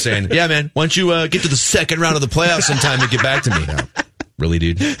Towns by saying, yeah, man, why don't you get to the second round of the playoffs sometime and get back to me? Yeah. Really,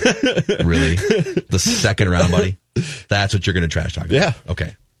 dude? Really? The second round, buddy? That's what you're going to trash talk about? Yeah.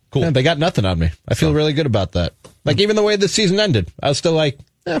 Okay. Cool. Yeah, they got nothing on me. I feel really good about that. Like, even the way the season ended, I was still like,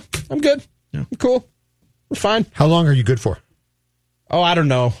 yeah, I'm good. Yeah. I'm cool. We're fine. How long are you good for? Oh, I don't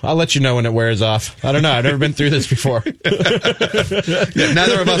know. I'll let you know when it wears off. I don't know. I've never been through this before. Yeah,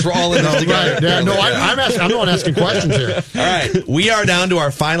 neither of us were all in this together. Right. Yeah, no, I'm the one asking questions here. All right. We are down to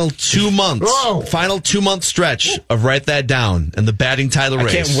our final 2 months. Whoa. Final 2 month stretch of Write That Down and the batting title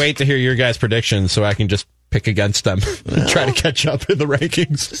race. I can't wait to hear your guys' predictions so I can just pick against them and try to catch up in the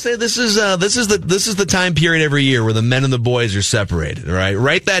rankings. Say this is the time period every year where the men and the boys are separated. All right.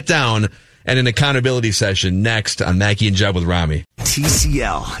 Write that down. And an accountability session next on Mackie and Judd with Rami.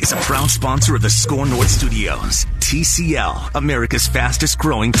 TCL is a proud sponsor of the Score North Studios. TCL, America's fastest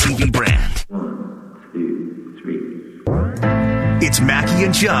growing TV brand. 1, 2, 3. It's Mackie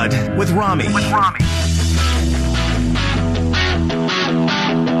and Judd with Rami. Write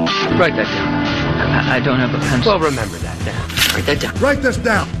that down. I don't have a pencil. Well, remember that down. Write that down. Write this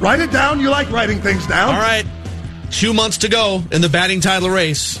down. Write it down. You like writing things down. All right. 2 months to go in the batting title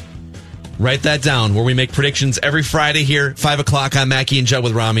race. Write that down, where we make predictions every Friday here, 5 o'clock on Mackie and Judd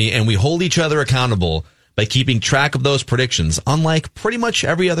with Rami, and we hold each other accountable by keeping track of those predictions, unlike pretty much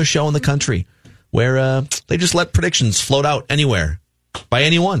every other show in the country, where they just let predictions float out anywhere by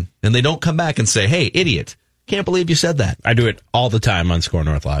anyone, and they don't come back and say, hey, idiot, can't believe you said that. I do it all the time on Score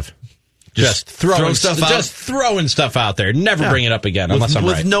North Live. Just throwing stuff out. Just throwing stuff out there. Never bring it up again unless I'm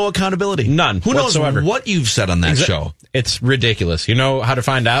right. With no accountability. None. Who whatsoever. knows what you've said on that show? It's ridiculous. You know how to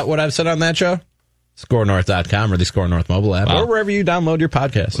find out what I've said on that show? ScoreNorth.com or the Score North mobile app or wherever you download your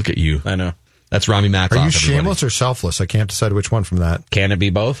podcast. Look at you. I know. That's Rami Mackloff. Are you shameless or selfless? I can't decide which one from that. Can it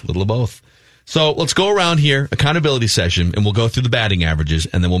be both? A little of both. So let's go around here, accountability session, and we'll go through the batting averages,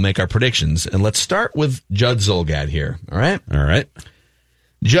 and then we'll make our predictions. And let's start with Judd Zulgad here. All right? All right.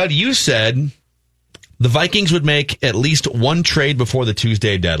 Judd, you said the Vikings would make at least one trade before the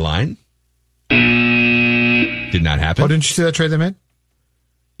Tuesday deadline. Did not happen. Oh, didn't you see that trade they made?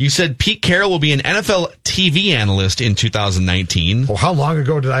 You said Pete Carroll will be an NFL TV analyst in 2019. Well, how long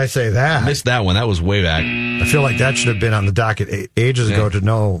ago did I say that? I missed that one. That was way back. I feel like that should have been on the docket ages ago to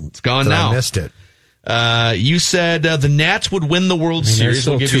know it's gone that now. I missed it. You said the Nats would win the World Series.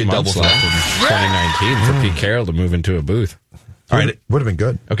 We'll give you a double left in 2019 for Pete Carroll to move into a booth. All right, would have been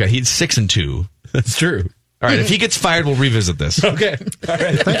good. Okay, he's 6-2. That's true. All right, if he gets fired, we'll revisit this. Okay. All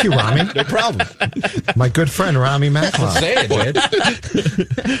right. Thank you, Rami. No problem. My good friend, Rami Mackloff. Say it, man.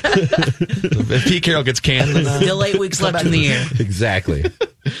 If Pete Carroll gets canned, then, still 8 weeks left in the year. Exactly.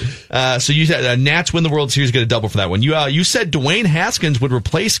 So you said Nats win the World Series, get a double for that one. You said Dwayne Haskins would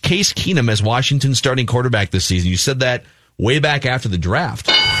replace Case Keenum as Washington's starting quarterback this season. You said that way back after the draft.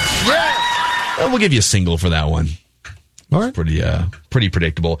 Yeah. We'll give you a single for that one. All right. Pretty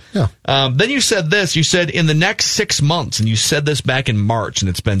predictable. Yeah. Then you said this. You said in the next 6 months, and you said this back in March, and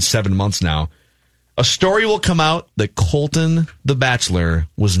it's been 7 months now, a story will come out that Colton the Bachelor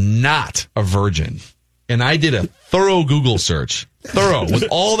was not a virgin. And I did a thorough Google search. Thorough, with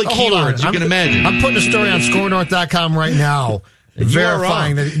all the keywords you can imagine. I'm putting a story on ScoreNorth.com right now,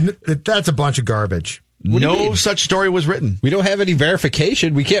 verifying that's a bunch of garbage. No such story was written. We don't have any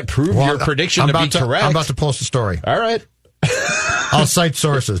verification. We can't prove your prediction to be correct. I'm about to post a story. All right. I'll cite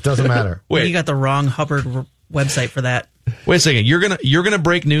sources. Doesn't matter. Wait, you got the wrong Hubbard website for that. Wait a second. You're gonna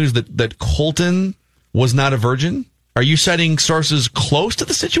break news that Colton was not a virgin? Are you citing sources close to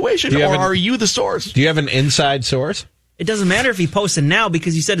the situation, or are you the source? Do you have an inside source? It doesn't matter if he posted now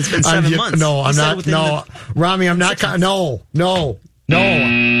because you said it's been 7 months. No, I'm not. No, Rami, I'm not. No.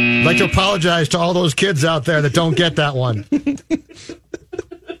 I'd like to apologize to all those kids out there that don't get that one.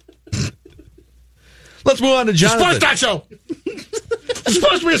 Let's move on to Jonathan. Sports talk show. It's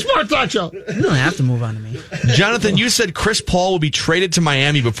supposed to be a sports talk show. You don't have to move on to me. Jonathan, you said Chris Paul will be traded to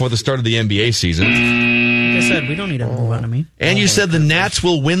Miami before the start of the NBA season. Like I said, we don't need to move on to me. And you said the Nats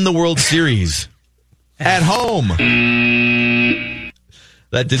will win the World Series at home.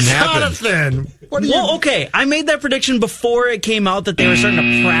 That didn't happen. Jonathan, well, okay. I made that prediction before it came out that they were starting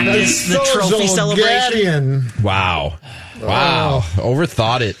to practice the trophy celebration. Wow.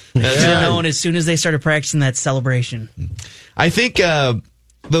 Overthought it. That's known as soon as they started practicing that celebration. I think I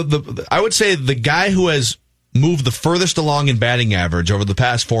would say the guy who has moved the furthest along in batting average over the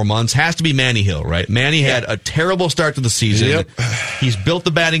past 4 months has to be Manny Hill, right? Manny had a terrible start to the season. Yep. He's built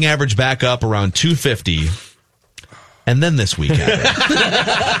the batting average back up around 250. And then this week happened.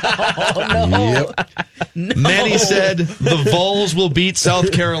 Yep. No. Manny said the Vols will beat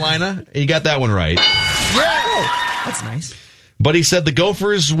South Carolina. He got that one right. Yeah. That's nice. But he said the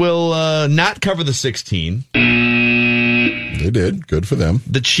Gophers will not cover the 16. They did. Good for them.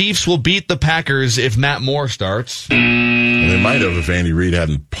 The Chiefs will beat the Packers if Matt Moore starts. And they might have if Andy Reid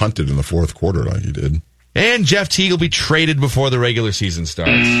hadn't punted in the fourth quarter like he did. And Jeff Teague will be traded before the regular season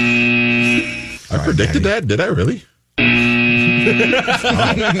starts. I predicted that. Did I really?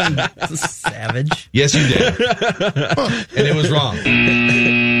 Savage. Yes, you did. And it was wrong.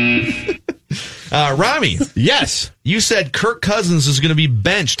 Rami. Yes. You said Kirk Cousins is going to be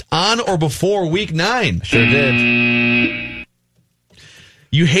benched on or before week 9. Sure did.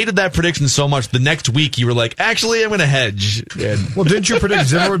 You hated that prediction so much. The next week, you were like, actually, I'm going to hedge. Well, didn't you predict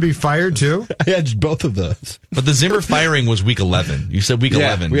Zimmer would be fired, too? I hedged both of those. But the Zimmer firing was week 11. You said week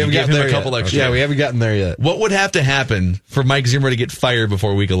 11. We haven't you gave gotten him there a couple yet. extra. Yeah, we haven't gotten there yet. What would have to happen for Mike Zimmer to get fired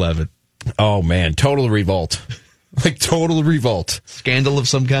before week 11? Oh, man. Total revolt. Like, total revolt. Scandal of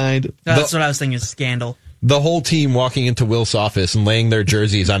some kind? That's what I was thinking, is scandal. The whole team walking into Will's office and laying their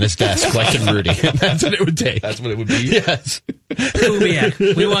jerseys on his desk like in Rudy. That's what it would take. That's what it would be? Yes.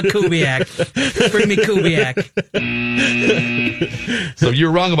 Kubiak. We want Kubiak. Bring me Kubiak. So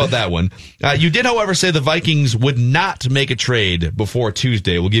you're wrong about that one. You did, however, say the Vikings would not make a trade before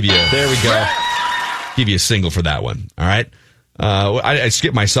Tuesday. We'll give you There we go. Give you a single for that one. All right. I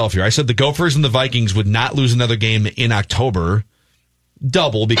skipped myself here. I said the Gophers and the Vikings would not lose another game in October.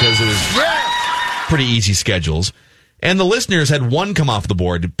 Double because it was pretty easy schedules. And the listeners had one come off the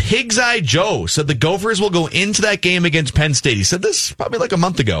board. Pig's Eye Joe said the Gophers will go into that game against Penn State. He said this probably like a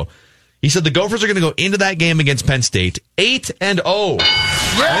month ago. He said the Gophers are going to go into that game against Penn State 8-0. Well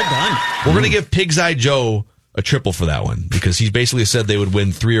done. We're going to give Pig's Eye Joe a triple for that one because he's basically said they would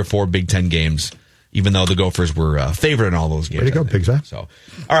win 3 or 4 Big Ten games, even though the Gophers were favored in all those games. Way to go, Pig's Eye. So,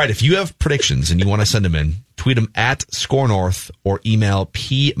 all right, if you have predictions and you want to send them in, tweet them at ScoreNorth or email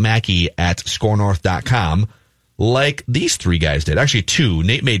pmackey@scorenorth.com like these 3 guys did. Actually, 2.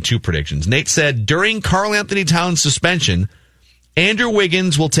 Nate made 2 predictions. Nate said, during Karl Anthony Towns' suspension, Andrew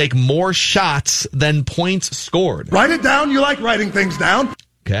Wiggins will take more shots than points scored. Write it down. You like writing things down.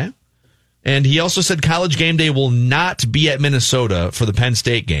 Okay. And he also said College Game Day will not be at Minnesota for the Penn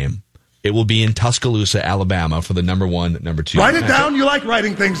State game. It will be in Tuscaloosa, Alabama for the number 1, number 2. Write it down. You like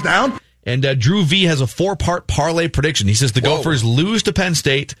writing things down. And Drew V has a 4-part parlay prediction. He says the Gophers lose to Penn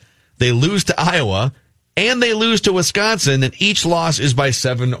State, they lose to Iowa, and they lose to Wisconsin, and each loss is by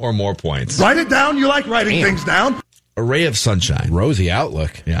 7 or more points. Write it down. You like writing things down. A ray of sunshine. Rosy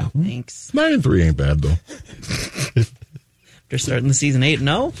outlook. Yeah. Thanks. 9-3 ain't bad though. They're starting the season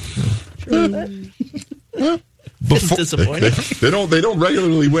 8-0. Before, disappointing. They don't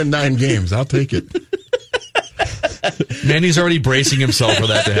regularly win 9 games. I'll take it. Manny's already bracing himself for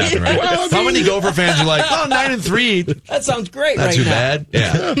that to happen, right? Well, I How mean- many Gopher fans are like, 9-3? That sounds great Not right too now. bad.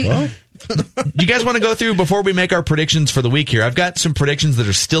 Yeah. Well, You guys want to go through before we make our predictions for the week here? I've got some predictions that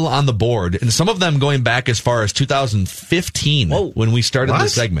are still on the board, and some of them going back as far as 2015 when we started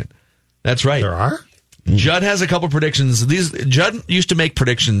this segment. That's right. There are? Judd has a couple predictions. Judd used to make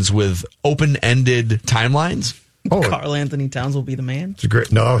predictions with open-ended timelines. Karl Anthony Towns will be the man. It's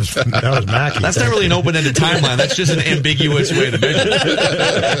great. No, that was Mackey. That's not really an open-ended timeline. That's just an ambiguous way to measure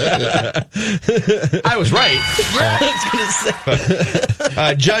it. I was right. I was going to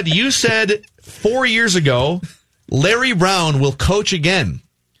say. Judd, you said 4 years ago, Larry Brown will coach again.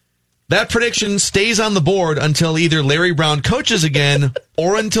 That prediction stays on the board until either Larry Brown coaches again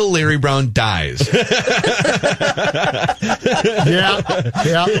or until Larry Brown dies. Yeah,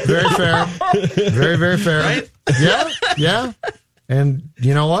 very fair. Very, very fair. Right? Yeah. And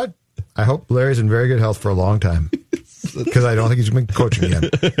you know what? I hope Larry's in very good health for a long time. Because I don't think he's been coaching again.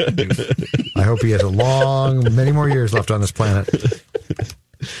 I hope he has many more years left on this planet.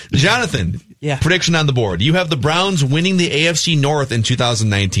 Jonathan, prediction on the board. You have the Browns winning the AFC North in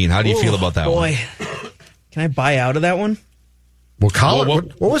 2019. How do you feel about that one? Can I buy out of that one? Well,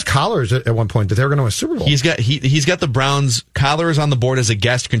 what was Collar's at one point that they were going to win a Super Bowl? He's got the Browns. Collar is on the board as a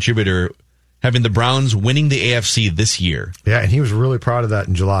guest contributor, having the Browns winning the AFC this year. Yeah, and he was really proud of that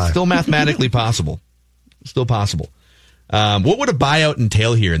in July. Still mathematically possible. Still possible. What would a buyout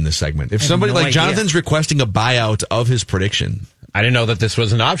entail here in this segment? If somebody like Jonathan's requesting a buyout of his prediction. I didn't know that this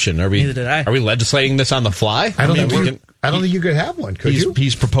was an option. Neither did I. Are we legislating this on the fly? I don't think you could have one. Could you?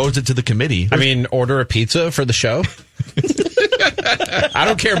 He's proposed it to the committee. I mean, order a pizza for the show. I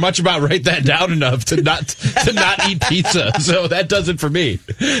don't care much about write that down enough to not eat pizza, so that does it for me.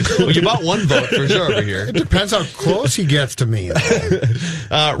 Well, you bought one vote for sure over here. It depends how close he gets to me.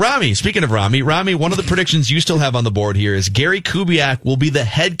 Rami, speaking of Rami, one of the predictions you still have on the board here is Gary Kubiak will be the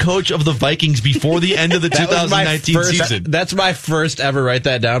head coach of the Vikings before the end of the 2019 season. That's my first ever write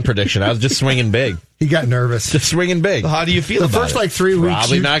that down prediction. I was just swinging big. He got nervous. Just swinging big. How do you feel about it? The first 3 weeks,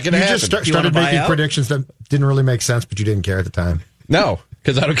 Probably not going to happen. You just started making predictions that didn't really make sense, but you didn't care at the time. No,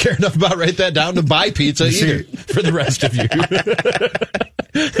 because I don't care enough about write that down to buy pizza either for the rest of you.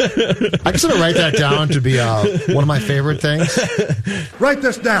 I consider write that down to be one of my favorite things. Write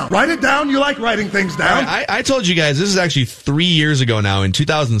this down. Write it down. You like writing things down. I told you guys, this is actually 3 years ago now. In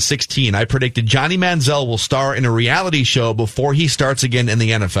 2016, I predicted Johnny Manziel will star in a reality show before he starts again in the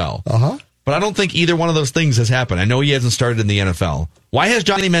NFL. Uh-huh. But I don't think either one of those things has happened. I know he hasn't started in the NFL. Why has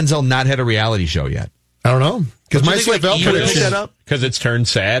Johnny Manziel not had a reality show yet? I don't know. Because my CFL prediction, because it's turned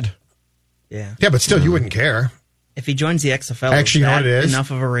sad. Yeah. Yeah, but still, you wouldn't care. If he joins the XFL, actually, is you know that what it is?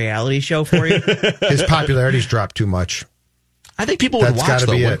 enough of a reality show for you? His popularity's dropped too much. I think people would watch,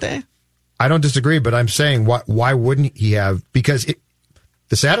 though, wouldn't they? I don't disagree, but I'm saying, why wouldn't he have? Because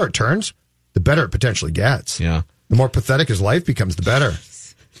the sadder it turns, the better it potentially gets. Yeah. The more pathetic his life becomes, the better.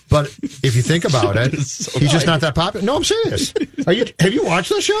 But if you think about it, he's just not that popular. No, I'm serious. Have you watched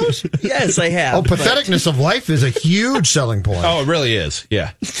those shows? Yes, I have. Patheticness of life is a huge selling point. Oh, it really is.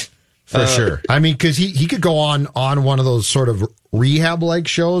 Yeah, for sure. I mean, because he could go on one of those sort of rehab-like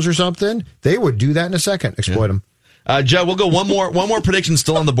shows or something. They would do that in a second, exploit him. Judd, we'll go one more prediction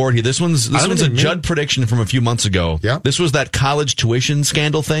still on the board here. This one's a Judd prediction from a few months ago. Yeah. This was that college tuition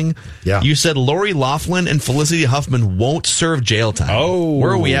scandal thing. Yeah. You said Lori Loughlin and Felicity Huffman won't serve jail time. Oh.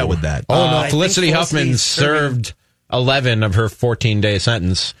 Where are we at with that? No, Felicity Huffman served 11 of her 14-day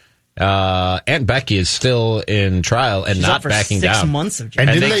sentence. Aunt Becky is still in trial and She's not backing 6 down. months of jail.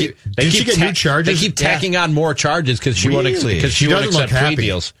 And Did she get new charges? They keep tacking on more charges because she won't accept plea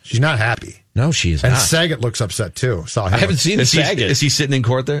deals. She's not happy. No, she's not. And Saget looks upset too. I haven't seen Saget. Is he sitting in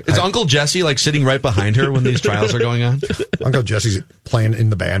court there? Is Uncle Jesse sitting right behind her when these trials are going on? Uncle Jesse's playing in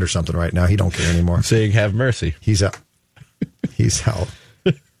the band or something right now. He don't care anymore. Saying have mercy. He's out.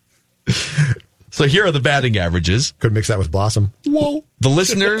 So here are the batting averages. Could mix that with Blossom. Whoa. The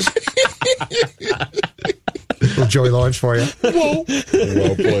listeners. Little Joey Lawrence for you. Whoa.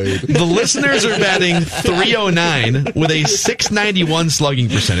 Well played. The listeners are batting .309 with a .691 slugging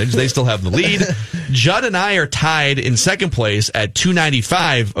percentage. They still have the lead. Judd and I are tied in second place at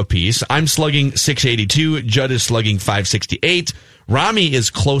 .295 apiece. I'm slugging .682. Judd is slugging .568. Rami is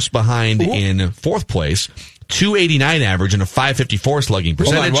close behind in fourth place. .289 average and a .554 slugging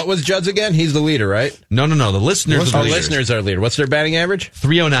percentage. Hold on, what was Judd's again? He's the leader, right? No. The listeners are the leaders. Listeners are leader. What's their batting average?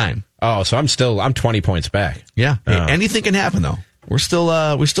 .309. Oh, so I'm 20 points back. Yeah. Hey, anything can happen though. We still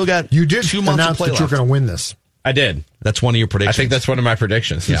got you did 2 months announce to play that you're going to win this. I did. That's one of your predictions. I think that's one of my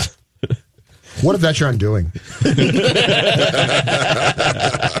predictions. Yeah. What if that's your undoing?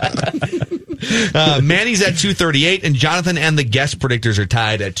 Manny's at 238, and Jonathan and the guest predictors are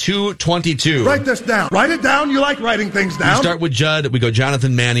tied at 222. Write this down. Write it down. You like writing things down. We start with Judd. We go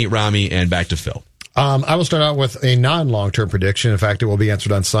Jonathan, Manny, Rami, and back to Phil. I will start out with a non-long-term prediction. In fact, it will be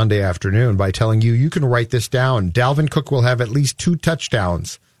answered on Sunday afternoon by telling you can write this down. Dalvin Cook will have at least 2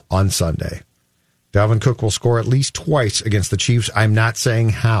 touchdowns on Sunday. Dalvin Cook will score at least twice against the Chiefs. I'm not saying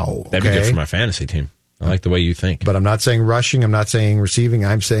how. That'd be good for my fantasy team. I like the way you think. But I'm not saying rushing. I'm not saying receiving.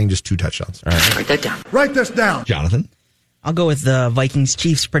 I'm saying just 2 touchdowns. All right. Write that down. Write this down. Jonathan? I'll go with the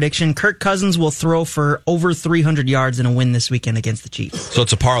Vikings-Chiefs prediction. Kirk Cousins will throw for over 300 yards in a win this weekend against the Chiefs. So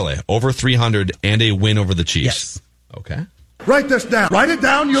it's a parlay. Over 300 and a win over the Chiefs. Yes. Okay. Write this down. Write it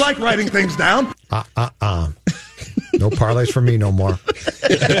down. You like writing things down. No parlays for me no more.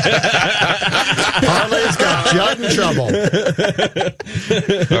 Parlays got Judd in trouble.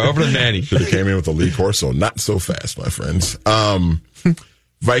 Over to Manny. Should have came in with a Lee Corso. Not so fast, my friends.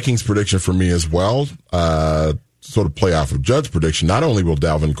 Vikings prediction for me as well. Sort of play off of Judd's prediction. Not only will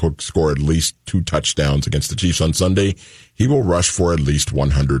Dalvin Cook score at least 2 touchdowns against the Chiefs on Sunday, he will rush for at least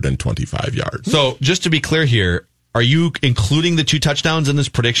 125 yards. So just to be clear here, are you including the 2 touchdowns in this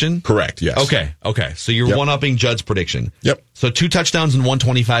prediction? Correct, yes. Okay. So you're one-upping Judd's prediction. Yep. So 2 touchdowns and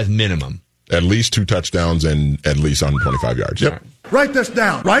 125 minimum. At least 2 touchdowns and at least 125 yards. Yep. Right. Write this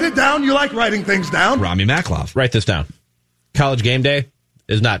down. Write it down. You like writing things down. Rami Makloff. Write this down. College game day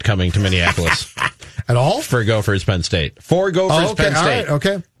is not coming to Minneapolis. At all? For Gophers, Penn State. For Gophers, Penn State. All right,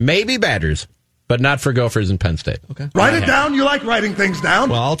 okay. Maybe Badgers, but not for Gophers and Penn State. Okay. Write it down. You like writing things down.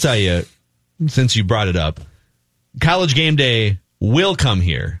 Well, I'll tell you, since you brought it up, College game day will come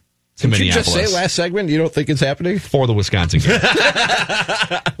here to Did Minneapolis. you just say last segment you don't think it's happening? For the Wisconsin game.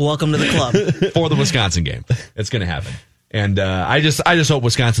 Welcome to the club. For the Wisconsin game. It's going to happen. And I just hope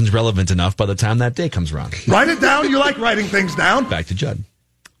Wisconsin's relevant enough by the time that day comes around. Write it down. You like writing things down. Back to Judd.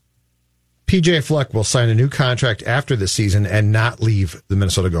 PJ Fleck will sign a new contract after this season and not leave the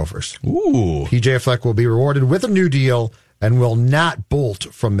Minnesota Gophers. Ooh. PJ Fleck will be rewarded with a new deal and will not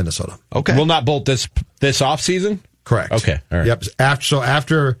bolt from Minnesota. Okay. Will not bolt this offseason? Correct. Okay. All right. Yep.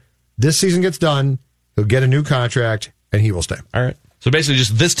 After this season gets done, he'll get a new contract and he will stay. All right. So basically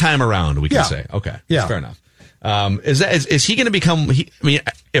just this time around, we can say. Okay. Yeah. Fair enough. Is he going to become,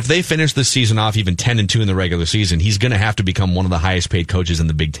 if they finish this season off even 10-2 in the regular season, he's going to have to become one of the highest paid coaches in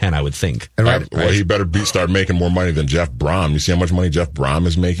the Big Ten, I would think. Well, he better start making more money than Jeff Brom. You see how much money Jeff Brom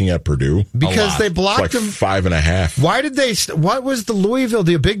is making at Purdue? Because they blocked him. 5.5. Why did they? What was the Louisville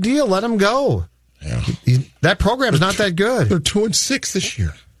deal? Big deal. Let him go. Yeah. That program's not that good. They're 2-6 this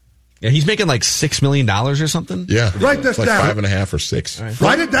year. Yeah, he's making like $6 million or something. Yeah. Write this like down. 5.5 or 6. Right.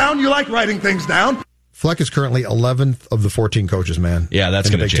 Write it down. You like writing things down. Fleck is currently 11th of the 14 coaches, man. Yeah, that's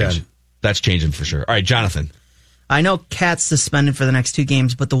going to change. 10. That's changing for sure. All right, Jonathan. I know Cat's suspended for the next 2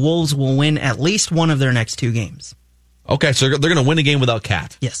 games, but the Wolves will win at least one of their next 2 games. Okay, so they're going to win a game without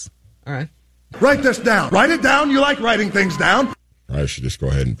Cat. Yes. All right. Write this down. Write it down. You like writing things down. I should just go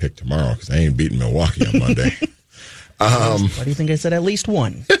ahead and pick tomorrow because I ain't beating Milwaukee on Monday. Why do you think I said at least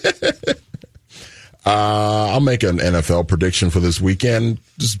one? I'll make an NFL prediction for this weekend.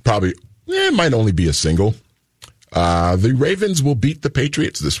 This is probably, it might only be a single. The Ravens will beat the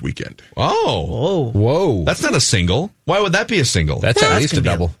Patriots this weekend. Oh. Whoa. That's not a single. Why would that be a single? That's at least a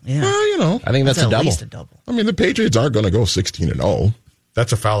double. Well, I think that's a double. At least a double. I mean, the Patriots aren't going to go 16-0.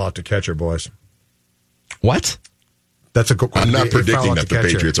 That's a foul out to catcher, boys. What? That's a good. I'm not predicting that the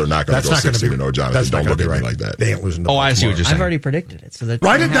Patriots are not going to go 16-0, Jonathan. Don't look at me like that. They ain't losing. Oh, I see what you're saying. I've already predicted it. So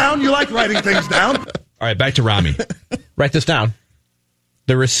write it down. You like writing things down. All right, back to Rami. Write this down.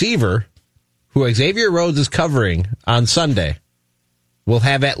 The receiver who Xavier Rhodes is covering on Sunday will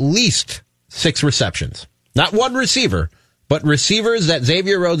have at least 6 receptions. Not one receiver, but receivers that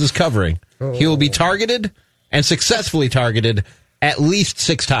Xavier Rhodes is covering. He will be targeted and successfully targeted at least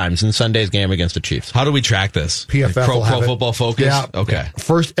 6 times in Sunday's game against the Chiefs. How do we track this? PFF Pro will have it. Football Focus? Yeah. Okay.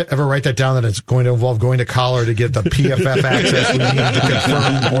 First, ever write that down that it's going to involve going to Collar to get the PFF access we need to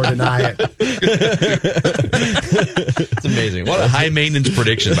confirm or deny it. It's amazing. What a high-maintenance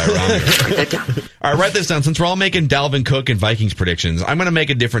prediction by Rami. All right, write this down. Since we're all making Dalvin Cook and Vikings predictions, I'm going to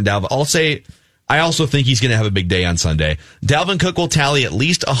make a different Dalvin. I'll say I also think he's going to have a big day on Sunday. Dalvin Cook will tally at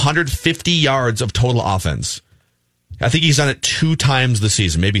least 150 yards of total offense. I think he's done it 2 times this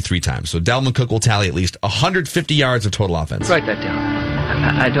season, maybe 3 times. So Dalvin Cook will tally at least 150 yards of total offense. Write that down.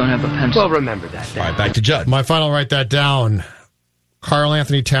 I don't have a pencil. Well, remember that. All right, back to Judd. My final write that down. Karl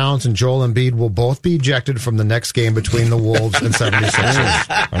Anthony Towns and Joel Embiid will both be ejected from the next game between the Wolves and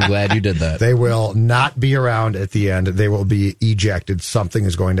 76ers. I'm glad you did that. They will not be around at the end. They will be ejected. Something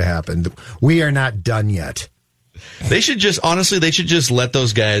is going to happen. We are not done yet. They should just let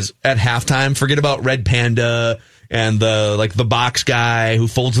those guys at halftime forget about Red Panda and the box guy who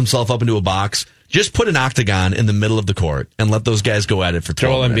folds himself up into a box. Just put an octagon in the middle of the court and let those guys go at it for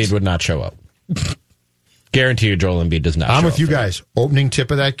 12 minutes. Joel Embiid would not show up. Guarantee you Joel Embiid does not. I'm with you guys. Opening tip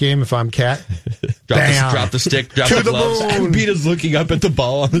of that game, if I'm Cat. Drop the stick, drop the gloves. Embiid is looking up at the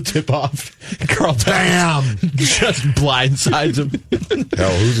ball on the tip-off. Carl Towns just blindsides him.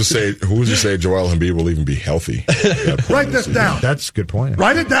 Hell, who's to say Joel Embiid will even be healthy? Write this down. That's a good point.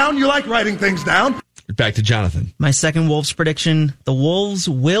 Write it down. You like writing things down. Back to Jonathan. My second Wolves prediction, the Wolves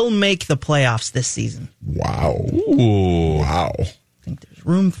will make the playoffs this season. Wow. Ooh. Wow. I think there's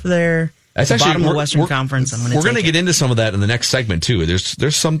room for there. That's the actually bottom of the Western Conference. We're going to get into some of that in the next segment, too.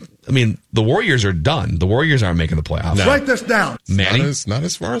 There's some, I mean, the Warriors are done. The Warriors aren't making the playoffs. No. Write this down. Manny? Not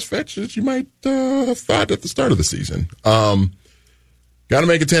as far as fetched as you might have thought at the start of the season. Got to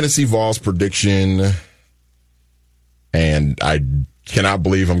make a Tennessee Vols prediction, and I cannot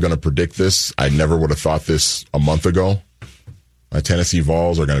believe I'm going to predict this. I never would have thought this a month ago. My Tennessee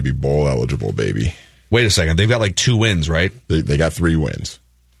Vols are going to be bowl eligible, baby. Wait a second. They've got like 2 wins, right? They got 3 wins.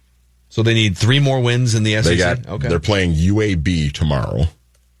 So they need 3 more wins in the SEC? They're playing UAB tomorrow,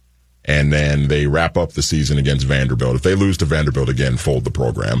 and then they wrap up the season against Vanderbilt. If they lose to Vanderbilt again, fold the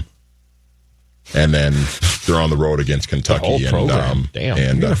program. And then they're on the road against Kentucky. The whole program. Damn.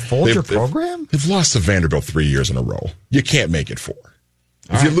 And, You're going to fold your program? They've lost to Vanderbilt 3 years in a row. You can't make it 4.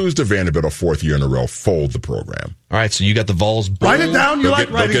 If you lose to Vanderbilt a 4th year in a row, fold the program. All right, so you got the Vols. Write it down. You like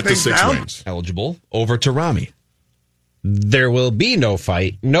writing things down. They'll get to 6 wins. Eligible. Over to Rami. There will be no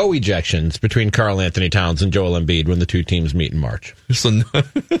fight, no ejections between Karl Anthony Towns and Joel Embiid when the 2 teams meet in March.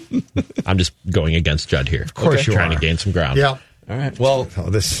 I'm just going against Judd here. Of course you are. Trying to gain some ground. Yeah. All right. Well,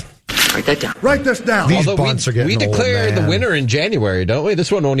 Write that down. Write this down. These Although bunts are getting we old, declare man. the winner in January, don't we?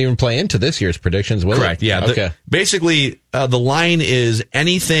 This one won't even play into this year's predictions, will correct. it? Yeah. Okay. Basically, the line is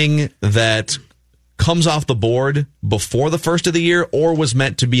anything that comes off the board before the first of the year or was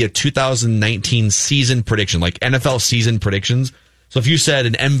meant to be a 2019 season prediction, like NFL season predictions. So if you said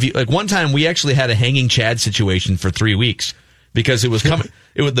an MV, like one time we actually had a hanging Chad situation for 3 weeks because it was coming.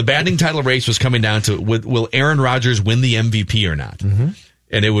 The batting title race was coming down to will Aaron Rodgers win the MVP or not? Mm-hmm.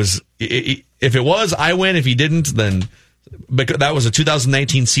 And it was if it was, I win. If he didn't, then because that was a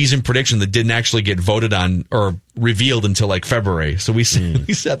 2019 season prediction that didn't actually get voted on or revealed until like February. So we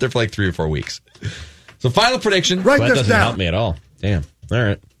sat there for like 3 or 4 weeks. So final prediction. Write That this doesn't down. help me at all. Damn. All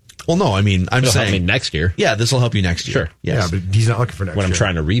right. Well, no, I mean, I'm It'll saying help me next year. Yeah, this will help you next year. Sure. Yes. Yeah, but he's not looking for next When year. I'm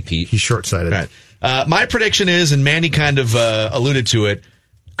trying to repeat. He's short-sighted. Right. My prediction is, and Mandy kind of alluded to it,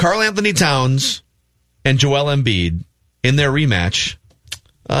 Karl Anthony Towns and Joel Embiid in their rematch,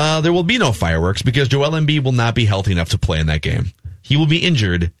 there will be no fireworks because Joel Embiid will not be healthy enough to play in that game. He will be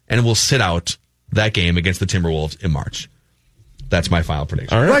injured and will sit out that game against the Timberwolves in March. That's my final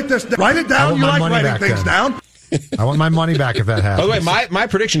prediction. All right. Write this. Write it I down. want You my like money writing back things then. down. I want my money back if that happens. By the way, my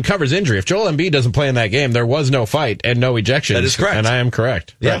prediction covers injury. If Joel Embiid doesn't play in that game, there was no fight and no ejections. That is correct. And I am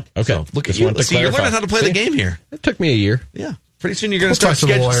correct. Yeah. Right. Okay. So, look at Just you. wanted to See, you're clarify. learning how to play the game here. It took me a year. Yeah. Pretty soon you're going We'll to talk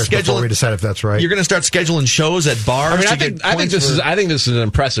start to the lawyers before we scheduling. decide if that's right. You're going to start scheduling shows at bars. I mean, to I get think points this is an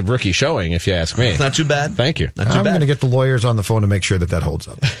impressive rookie showing, if you ask me. It's not too bad. Thank you. Not too I'm bad. going to get the lawyers on the phone to make sure that holds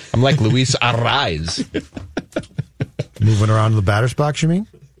up. I'm like Luis Arraez. Moving around to the batter's box, you mean?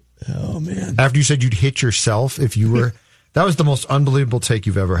 Oh, man. After you said you'd hit yourself if you were... That was the most unbelievable take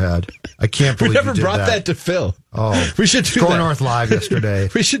you've ever had. I can't We believe never you did brought that. that to Phil. Oh, We should do Score that. North Live yesterday.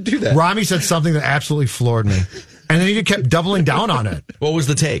 We should do that. Rami said something that absolutely floored me. And then he kept doubling down on it. What was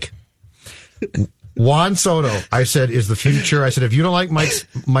the take? Juan Soto, I said, is the future. I said, if you don't like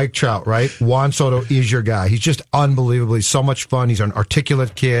Mike Trout, right? Juan Soto is your guy. He's just unbelievably so much fun. He's an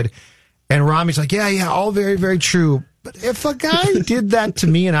articulate kid. And Rami's like, yeah, all very, very true. But if a guy did that to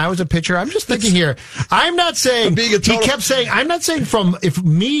me and I was a pitcher, I'm just thinking here, I'm not saying, he kept saying, I'm not saying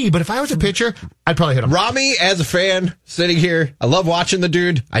but if I was a pitcher, I'd probably hit him. Rami, as a fan, sitting here, I love watching the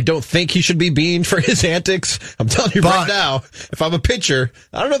dude. I don't think he should be beaned for his antics. I'm telling you right now, if I'm a pitcher,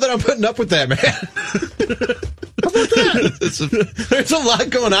 I don't know that I'm putting up with that, man. How about that? There's a lot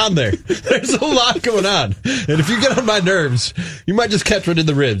going on there. There's a lot going on. And if you get on my nerves, you might just catch one in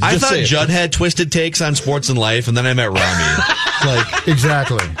the ribs. I Just thought saying. Judd had twisted takes on sports and life, and then I met Rami.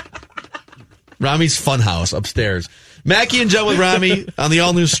 Exactly. Rami's Funhouse upstairs. Mackie and Judd with Rami on the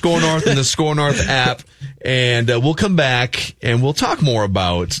all-new Score North and the Score North app. And we'll come back and we'll talk more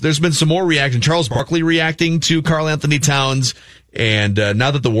about, there's been some more reaction. Charles Barkley reacting to Karl Anthony Towns. And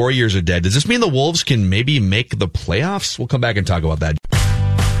now that the Warriors are dead, does this mean the Wolves can maybe make the playoffs? We'll come back and talk about that.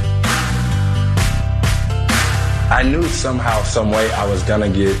 I knew somehow, some way I was going to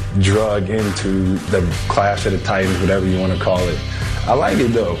get drugged into the Clash of the Titans, whatever you want to call it. I like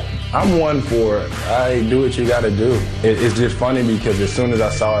it, though. I'm one for it. I do what you got to do. It's just funny because as soon as I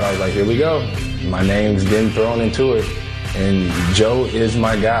saw it, I was like, here we go. My name's getting thrown into it. and Joe is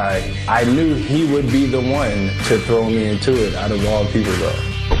my guy. I knew he would be the one to throw me into it out of all people, though.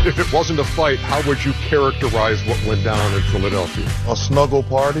 If it wasn't a fight, how would you characterize what went down in Philadelphia? A snuggle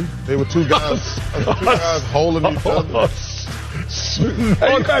party. They were two guys holding each other.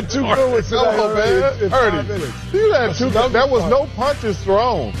 You got too good with man. Ernie, you had two. There was no punches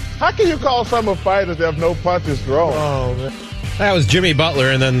thrown. How can you call some a fight if there have no punches thrown? Oh, man. That was Jimmy Butler,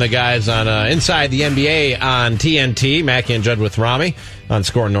 and then the guys on Inside the NBA on TNT, Mackey and Judd with Rami on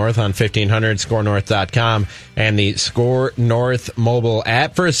Score North on 1500, scorenorth.com, and the Score North mobile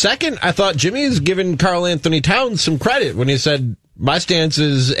app. For a second, I thought Jimmy was giving Karl Anthony Towns some credit when he said, my stance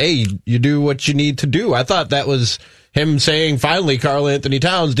is, hey, you do what you need to do. I thought that was him saying, finally, Karl Anthony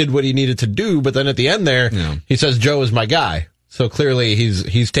Towns did what he needed to do, but then at the end there, he says, Joe is my guy. So clearly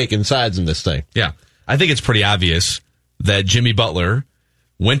he's taking sides in this thing. Yeah. I think it's pretty obvious that Jimmy Butler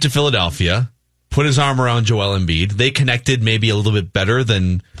went to Philadelphia, put his arm around Joel Embiid. They connected maybe a little bit better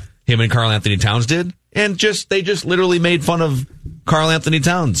than him and Karl Anthony Towns did. And they just literally made fun of Karl Anthony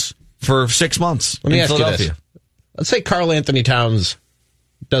Towns for 6 months Let me in ask Philadelphia. you this. Let's say Karl Anthony Towns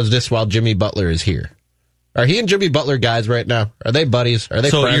does this while Jimmy Butler is here. Are he and Jimmy Butler guys right now? Are they buddies? Are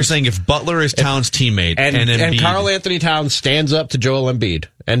they so friends? You're saying if Butler is Towns' teammate and Karl Anthony Towns stands up to Joel Embiid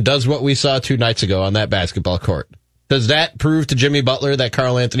and does what we saw 2 nights ago on that basketball court, does that prove to Jimmy Butler that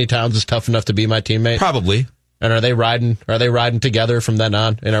Karl Anthony Towns is tough enough to be my teammate? Probably. And are they riding together from then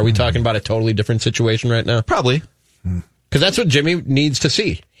on? And are we talking about a totally different situation right now? Probably. Because that's what Jimmy needs to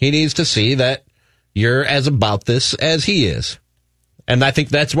see. He needs to see that you're as about this as he is. And I think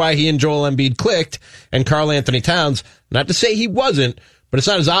that's why he and Joel Embiid clicked, and Karl Anthony Towns, not to say he wasn't, but it's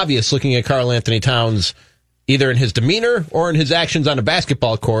not as obvious looking at Karl Anthony Towns, either in his demeanor or in his actions on a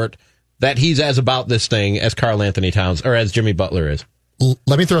basketball court, that he's as about this thing as Karl Anthony Towns, or as Jimmy Butler is.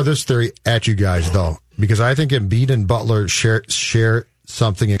 Let me throw this theory at you guys, though, because I think Embiid and Butler share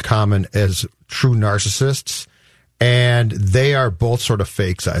something in common as true narcissists, and they are both sort of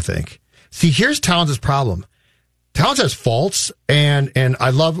fakes, I think. See, here's Towns' problem. Towns has faults, and I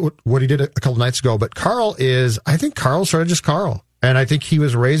love what he did a couple nights ago, but I think Karl's sort of just Karl. And I think he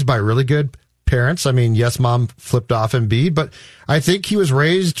was raised by really good parents. I mean, yes, mom flipped off Embiid, but I think he was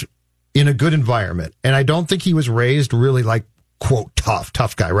raised in a good environment. And I don't think he was raised really like, quote,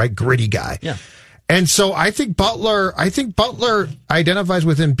 tough guy, right? Gritty guy. Yeah. And so I think Butler identifies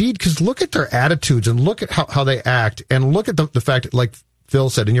with Embiid because look at their attitudes and look at how they act and look at the fact, like Phil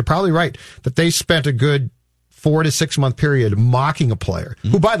said, and you're probably right, that they spent a good 4 to 6 month period mocking a player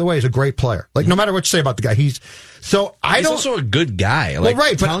who, by the way, is a great player. Like, no matter what you say about the guy, he's also a good guy. Like, well,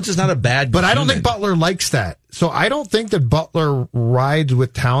 right, Towns is not a bad but human. I don't think Butler likes that. So I don't think that Butler rides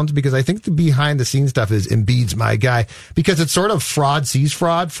with Towns because I think the behind the scenes stuff is Embiid's my guy because it's sort of fraud sees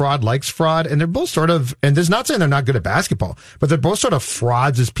fraud likes fraud, and they're both sort of, and there's not saying they're not good at basketball, but they're both sort of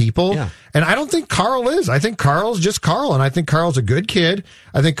frauds as people. Yeah. And I don't think Karl is. I think Karl's just Karl, and I think Karl's a good kid.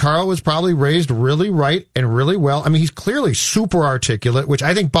 I think Karl was probably raised really right and really well. I mean, he's clearly super articulate, which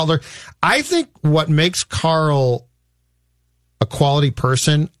I think I think what makes Karl a quality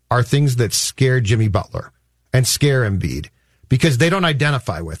person are things that scare Jimmy Butler and scare Embiid because they don't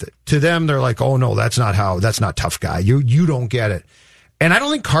identify with it. To them, they're like, oh no, that's not tough guy. You don't get it. And I don't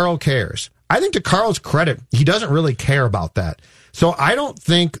think Karl cares. I think to Karl's credit, he doesn't really care about that. So I don't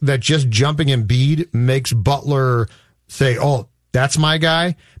think that just jumping Embiid makes Butler say, oh, that's my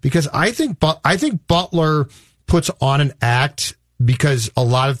guy. Because I think Butler puts on an act because a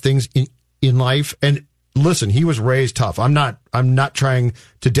lot of things in life, and listen, he was raised tough. I'm not trying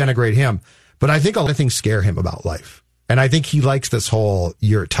to denigrate him, but I think a lot of things scare him about life. And I think he likes this whole,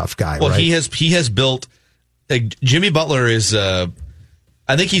 you're a tough guy, well, right? he has built, Jimmy Butler is, I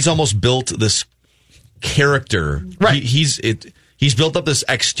think he's almost built this character. Right. He's built up this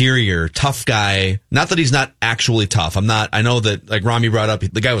exterior tough guy. Not that he's not actually tough. I know that, like Rami brought up,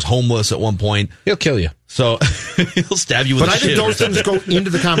 the guy was homeless at one point. He'll kill you. So he'll stab you with a shit. But I think those things go into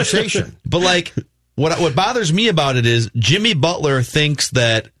the conversation. But like, what bothers me about it is Jimmy Butler thinks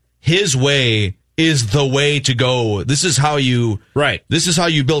that his way is the way to go. This is how you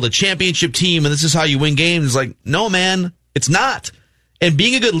build a championship team, and this is how you win games. It's like, no, man, it's not. And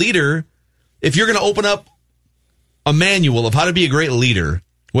being a good leader, if you're going to open up a manual of how to be a great leader,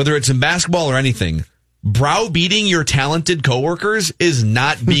 whether it's in basketball or anything, browbeating your talented coworkers is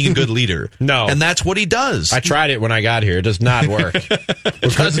not being a good leader. No. And that's what he does. I tried it when I got here. It does not work.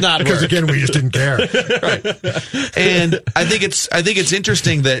 It does not work. Because again, we just didn't care. Right. And I think it's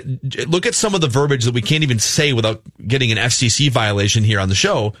interesting that look at some of the verbiage that we can't even say without getting an FCC violation here on the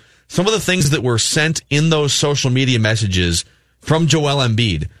show. Some of the things that were sent in those social media messages from Joel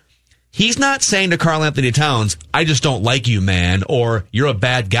Embiid. he's not saying to Karl Anthony Towns, I just don't like you, man, or you're a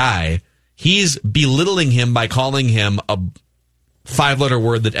bad guy. He's belittling him by calling him a 5-letter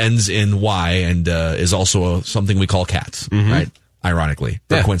word that ends in Y and is also something we call cats, right? Ironically,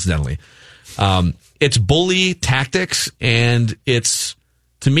 or coincidentally. It's bully tactics, and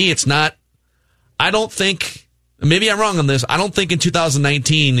to me, it's not, I don't think, maybe I'm wrong on this, I don't think in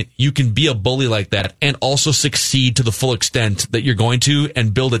 2019 you can be a bully like that and also succeed to the full extent that you're going to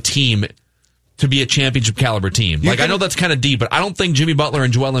and build a team to be a championship caliber team. I know that's kind of deep, but I don't think Jimmy Butler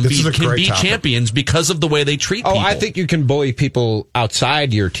and Joel Embiid can be champions because of the way they treat people. I think you can bully people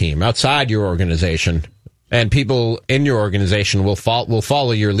outside your team, outside your organization, and people in your organization will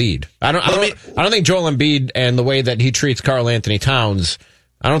follow your lead. I don't think Joel Embiid and the way that he treats Karl Anthony Towns,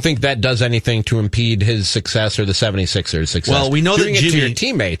 I don't think that does anything to impede his success or the 76ers' success. Well, we know Doing that it to your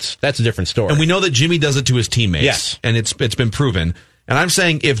teammates, that's a different story. And we know that Jimmy does it to his teammates. Yes. And it's been proven. And I'm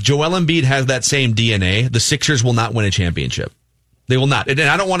saying if Joel Embiid has that same DNA, the Sixers will not win a championship. They will not. And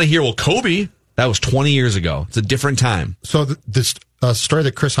I don't want to hear, well, Kobe, that was 20 years ago. It's a different time. So this story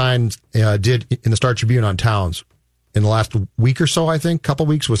that Chris Hines did in the Star Tribune on Towns in the last week or so, I think, couple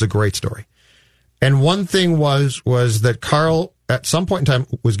weeks, was a great story. And one thing was that Karl, at some point in time,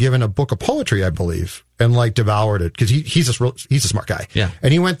 was given a book of poetry, I believe, and devoured it because he's a smart guy. Yeah,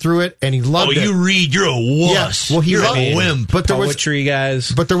 and he went through it and he loved it. Oh, you read, you're a wuss. Yes. Well, you're a wimp. But poetry,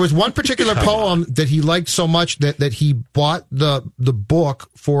 guys. But there was one particular poem that he liked so much that he bought the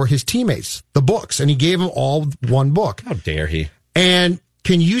book for his teammates, the books, and he gave them all one book. How dare he? And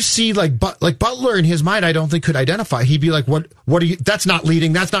can you see Butler in his mind? I don't think could identify. He'd be like, "What are you? That's not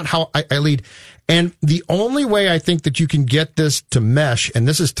leading. That's not how I lead." And the only way I think that you can get this to mesh, and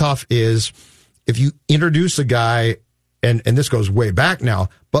this is tough, is if you introduce a guy, and this goes way back now,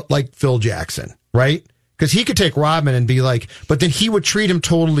 but like Phil Jackson, right? Because he could take Rodman and be like, but then he would treat him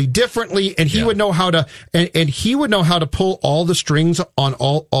totally differently, and he would know how to, and he would know how to pull all the strings on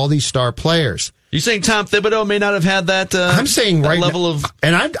all these star players. You're saying Tom Thibodeau may not have had that? I'm saying that level of,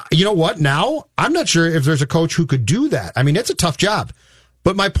 and you know what? Now I'm not sure if there's a coach who could do that. I mean, it's a tough job,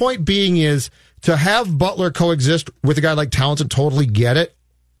 but my point being is to have Butler coexist with a guy like Towns and totally get it.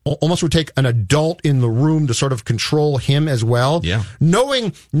 Almost would take an adult in the room to sort of control him as well. Yeah.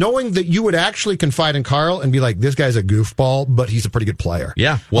 Knowing that you would actually confide in Karl and be like, this guy's a goofball, but he's a pretty good player.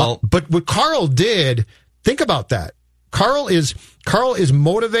 Yeah. Well, but what Karl did, think about that. Karl is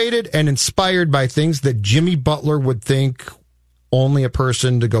motivated and inspired by things that Jimmy Butler would think only a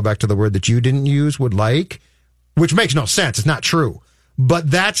person, to go back to the word that you didn't use, would like, which makes no sense. It's not true.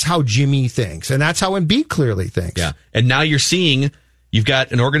 But that's how Jimmy thinks, and that's how Embiid clearly thinks. Yeah. And now you're seeing, you've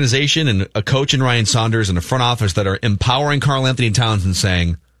got an organization and a coach in Ryan Saunders and a front office that are empowering Karl Anthony Towns and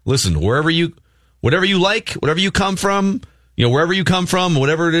saying, listen, whatever you like, whatever you come from, wherever you come from,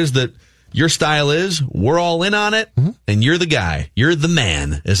 whatever it is that your style is, we're all in on it, and you're the guy. You're the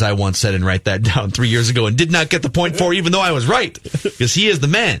man, as I once said and write that down 3 years ago and did not get the point for, even though I was right, because he is the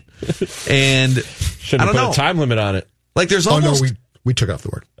man. And shouldn't have put a time limit on it. Like there's almost... Oh, no, we took off the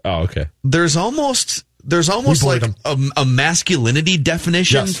word. Oh, okay. There's almost like a masculinity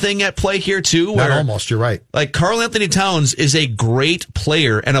definition thing at play here too. Not almost, you're right. Like Karl Anthony Towns is a great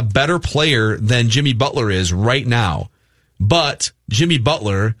player and a better player than Jimmy Butler is right now. But Jimmy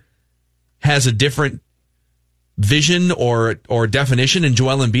Butler has a different vision or definition in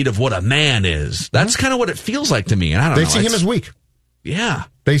Joel Embiid of what a man is. That's kind of what it feels like to me. And I don't know. They see him as weak. Yeah.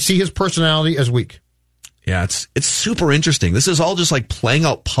 They see his personality as weak. Yeah, it's super interesting. This is all just like playing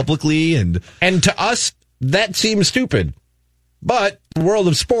out publicly, and to us that seems stupid. But the world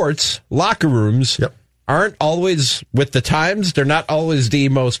of sports, locker rooms aren't always with the times. They're not always the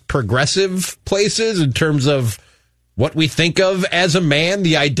most progressive places in terms of what we think of as a man,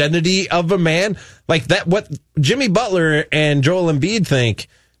 the identity of a man. Like that, what Jimmy Butler and Joel Embiid think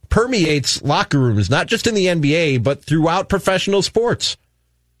permeates locker rooms, not just in the NBA, but throughout professional sports.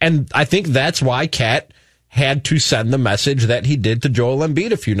 And I think that's why Cat had to send the message that he did to Joel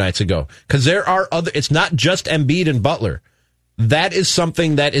Embiid a few nights ago. Because there are it's not just Embiid and Butler. That is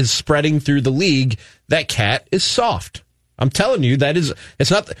something that is spreading through the league, that Cat is soft. I'm telling you,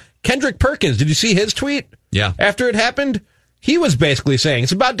 it's not. Kendrick Perkins, did you see his tweet? Yeah. After it happened, he was basically saying,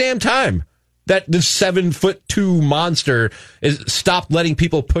 it's about damn time that this 7'2" monster stopped letting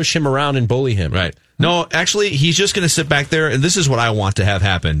people push him around and bully him. Right. No, actually, he's just going to sit back there, and this is what I want to have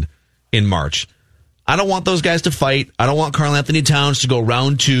happen in March. I don't want those guys to fight. I don't want Karl Anthony Towns to go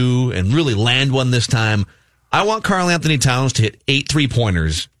round 2 and really land one this time. I want Karl Anthony Towns to hit 8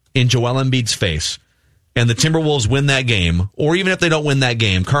 3-pointers in Joel Embiid's face, and the Timberwolves win that game. Or even if they don't win that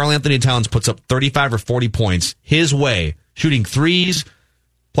game, Karl Anthony Towns puts up 35 or 40 points his way, shooting threes,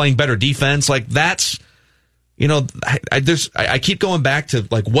 playing better defense. Like that's, I keep going back to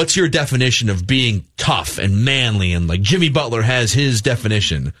like, what's your definition of being tough and manly? And like Jimmy Butler has his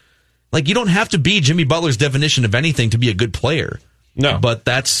definition. Like you don't have to be Jimmy Butler's definition of anything to be a good player. No, but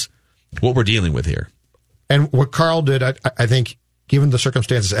that's what we're dealing with here. And what Carl did, I think, given the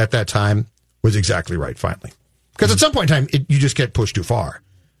circumstances at that time, was exactly right. Finally, because at some point in time, you just get pushed too far.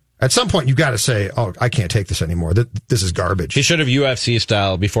 At some point, you got to say, "Oh, I can't take this anymore. This is garbage." He should have UFC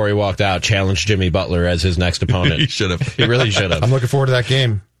style before he walked out, challenged Jimmy Butler as his next opponent. He should have. He really should have. I'm looking forward to that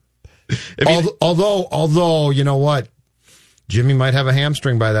game. Although, you know what, Jimmy might have a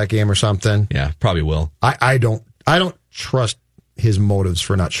hamstring by that game or something. Yeah, probably will. I don't trust his motives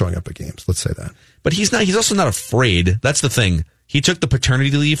for not showing up at games. Let's say that. But he's not. He's also not afraid. That's the thing. He took the paternity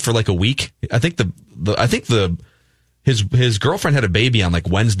leave for like a week. I think his girlfriend had a baby on like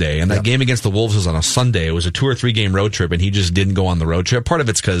Wednesday, and that game against the Wolves was on a Sunday. It was a 2 or 3 game road trip, and he just didn't go on the road trip. Part of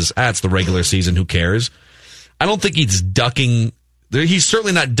it's because it's the regular season. Who cares? I don't think he's ducking. He's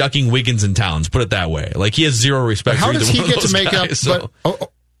certainly not ducking Wiggins and Towns. Put it that way. Like he has zero respect. How for does either he get to make guys, up?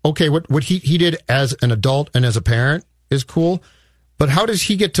 But, okay, what he did as an adult and as a parent is cool. But how does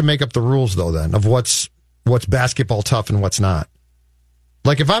he get to make up the rules though? Then of what's basketball tough and what's not?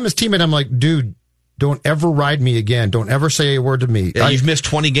 Like if I'm his teammate, I'm like, dude, don't ever ride me again. Don't ever say a word to me. Yeah, you've missed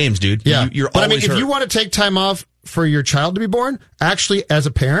 20 games, dude. Yeah. You're but always if hurt. you want to take time off for your child to be born, actually, as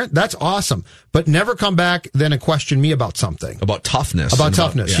a parent, that's awesome. But never come back then and question me about something. About toughness. About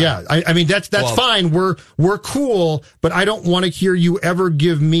toughness, yeah. I mean, that's fine. We're cool, but I don't want to hear you ever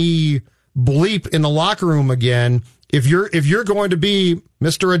give me bleep in the locker room again. If you're going to be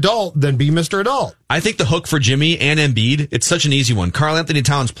Mr. Adult, then be Mr. Adult. I think the hook for Jimmy and Embiid, it's such an easy one. Karl Anthony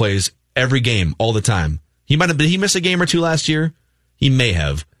Towns plays every game all the time. Did he miss a game or two last year? He may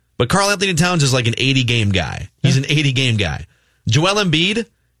have. But Karl Anthony Towns is like an 80-game guy. He's an 80-game guy. Joel Embiid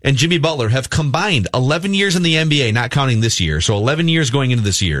and Jimmy Butler have combined 11 years in the NBA, not counting this year. So 11 years going into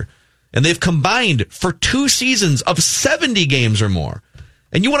this year. And they've combined for 2 seasons of 70 games or more.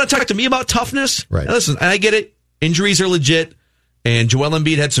 And you want to talk to me about toughness? Right. Now listen, I get it. Injuries are legit. And Joel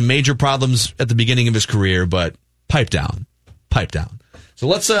Embiid had some major problems at the beginning of his career, but pipe down. Pipe down. So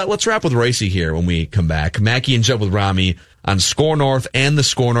let's wrap with Royce here when we come back. Mackey and Judd with Rami on Score North and the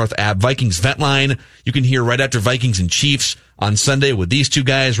Score North app. Vikings Vent Line, you can hear right after Vikings and Chiefs on Sunday with these two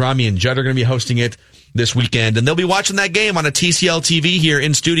guys. Rami and Judd are going to be hosting it this weekend, and they'll be watching that game on a TCL TV here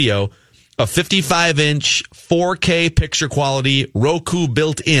in studio, a 55-inch 4K picture quality Roku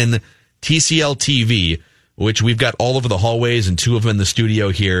built-in TCL TV, which we've got all over the hallways and 2 of them in the studio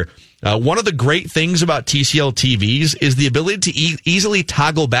here. One of the great things about TCL TVs is the ability to easily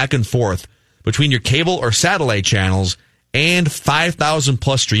toggle back and forth between your cable or satellite channels and 5,000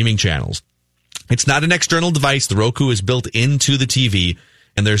 plus streaming channels. It's not an external device. The Roku is built into the TV,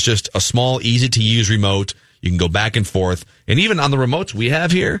 and there's just a small, easy-to-use remote. You can go back and forth. And even on the remotes we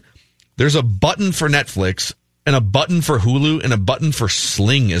have here, there's a button for Netflix and a button for Hulu and a button for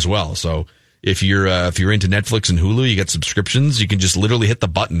Sling as well. So if you're into Netflix and Hulu, you get subscriptions, you can just literally hit the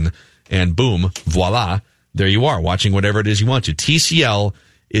button and boom, voila, there you are, watching whatever it is you want to. TCL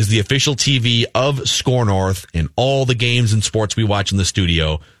is the official TV of Score North, and all the games and sports we watch in the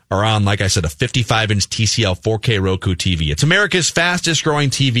studio are on, like I said, a 55-inch TCL 4K Roku TV. It's America's fastest growing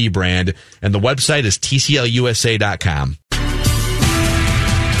TV brand, and the website is TCLUSA.com.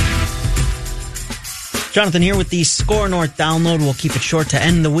 Jonathan here with the Score North download. We'll keep it short to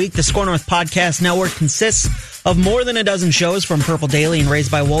end the week. The Score North Podcast Network consists of more than a dozen shows, from Purple Daily and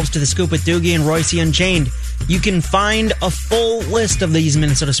Raised by Wolves to The Scoop with Doogie and Royce Unchained. You can find a full list of these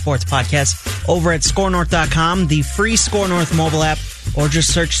Minnesota sports podcasts over at scorenorth.com, the free Score North mobile app, or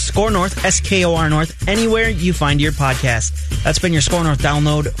just search Score North, S-K-O-R North, anywhere you find your podcast. That's been your Score North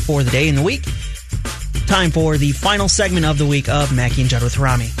download for the day and the week. Time for the final segment of the week of Mackey and Judd with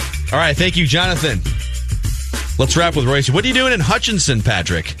Rami. All right, thank you, Jonathan. Let's wrap with Royce. What are you doing in Hutchinson,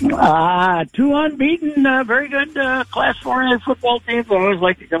 Patrick? 2 unbeaten, very good Class 4A football teams. I always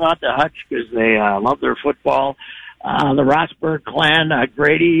like to come out to Hutch because they love their football. The Rossberg clan,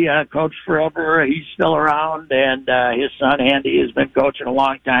 Grady coached forever. He's still around, and his son Andy has been coaching a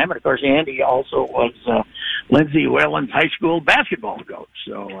long time. And, of course, Andy also was Lindsey Whalen's high school basketball coach.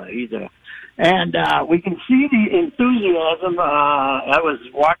 So he's a... And we can see the enthusiasm. I was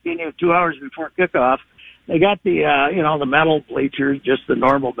walking in 2 hours before kickoff. They got the, the metal bleachers, just the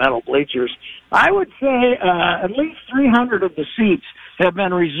normal metal bleachers. I would say at least 300 of the seats have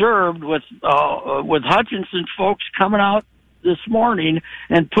been reserved with Hutchinson folks coming out this morning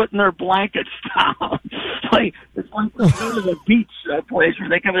and putting their blankets down. It's like the go to the beach place where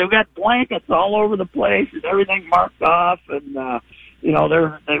they come. They've got blankets all over the place and everything marked off, and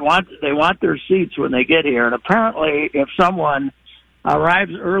they want their seats when they get here. And apparently, if someone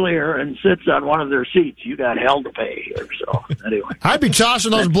arrives earlier and sits on one of their seats, you got hell to pay here. So anyway, I'd be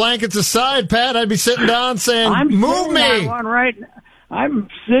tossing those blankets aside, Pat. I'd be sitting down saying, "Move me." I'm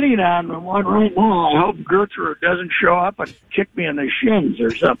sitting on one right now. I hope Gertrude doesn't show up and kick me in the shins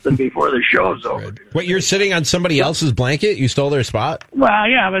or something before the show's over. What, you're sitting on somebody else's blanket? You stole their spot? Well,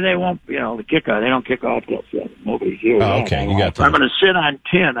 yeah, but they won't, they don't kick off till 7. Nobody's here. Oh, okay, you got that. I'm going to sit on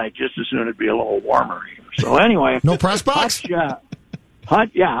 10. I just as soon it'd be a little warmer here. So anyway. No press box?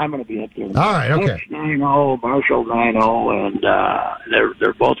 Hutch, yeah, I'm going to be up there. All right, okay. Hutch 9-0, Marshall 9-0, and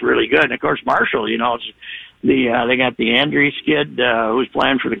they're both really good. And of course, Marshall, it's they got the Andrews kid who's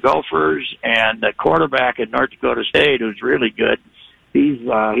playing for the Gophers, and the quarterback at North Dakota State who's really good. He's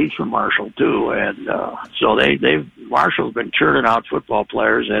from Marshall too, and so Marshall's been churning out football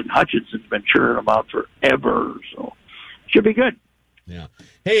players, and Hutchinson's been churning them out forever. So should be good. Yeah.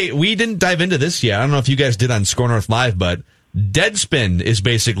 Hey, we didn't dive into this yet. I don't know if you guys did on Score North Live, but Deadspin is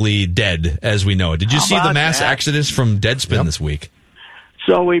basically dead as we know it. Did you see the mass exodus from Deadspin this week?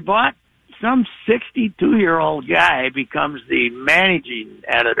 So we bought. Some 62-year-old guy becomes the managing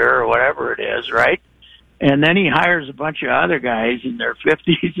editor or whatever it is, right? And then he hires a bunch of other guys in their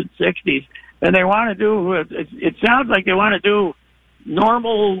 50s and 60s, and they want to do, it sounds like they want to do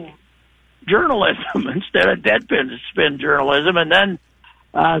normal journalism instead of deadspin journalism. And then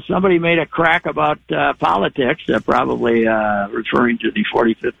somebody made a crack about politics, probably referring to the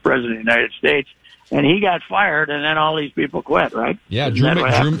 45th President of the United States. And he got fired, and then all these people quit, right? Yeah, Drew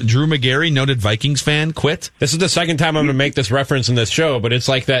McGarry, noted Vikings fan, quit. This is the second time I'm going to make this reference in this show, but it's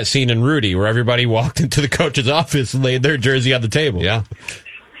like that scene in Rudy where everybody walked into the coach's office and laid their jersey on the table. Yeah.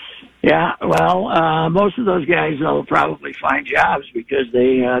 Yeah, well, most of those guys will probably find jobs because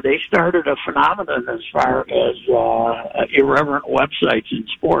they started a phenomenon as far as irreverent websites in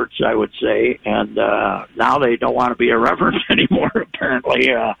sports, I would say, and now they don't want to be irreverent anymore, apparently,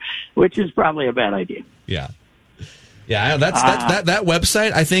 which is probably a bad idea. Yeah, that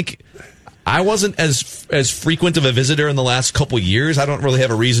website. I think I wasn't as frequent of a visitor in the last couple years. I don't really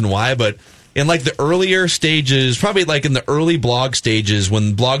have a reason why, but in like the earlier stages, probably like in the early blog stages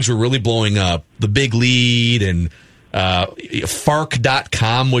when blogs were really blowing up, the Big Lead and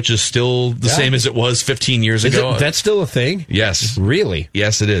Fark.com, which is still the same as it was 15 years ago. That's still a thing? Yes. Really?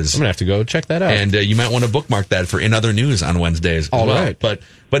 Yes, it is. I'm going to have to go check that out. And you might want to bookmark that for In Other News on Wednesdays. All right. But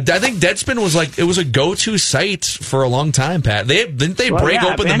I think Deadspin was a go-to site for a long time, Pat. Didn't they break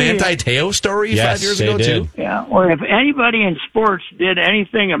open the Manti Te'o story 5 years ago, too? Yeah, or if anybody in sports did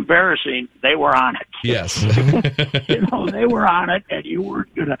anything embarrassing, they were on it. Yes. They were on it, and you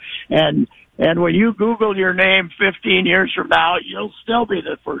weren't going to... And when you Google your name 15 years from now, you'll still be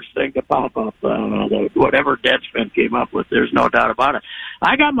the first thing to pop up, whatever Deadspin came up with. There's no doubt about it.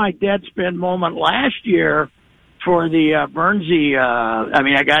 I got my Deadspin moment last year for the Bernsey.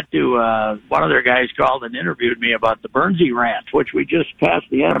 I got to, one of their guys called and interviewed me about the Bernsey rant, which we just passed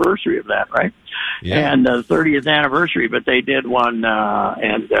the anniversary of that, right? Yeah. And the 30th anniversary, but they did one,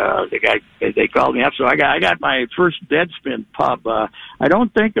 and the guy, they called me up. So I got my first Deadspin pub. I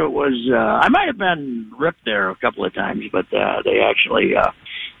don't think it was, I might have been ripped there a couple of times, but they actually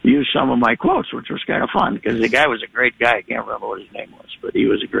used some of my quotes, which was kind of fun because the guy was a great guy. I can't remember what his name was, but he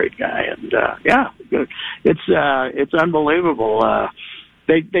was a great guy. And it's unbelievable.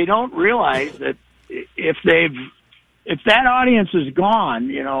 They don't realize that if that audience is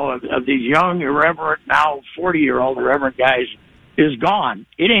gone, of these young, irreverent, now 40-year-old irreverent guys is gone,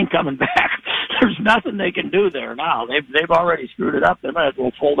 it ain't coming back. There's nothing they can do there now. They've already screwed it up. They might as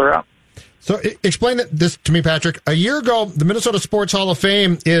well fold her up. So explain this to me, Patrick. A year ago, the Minnesota Sports Hall of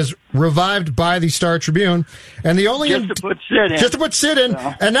Fame is revived by the Star Tribune, and the only just to put Sid in,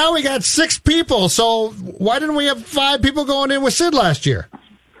 and now we got 6 people. So why didn't we have 5 people going in with Sid last year?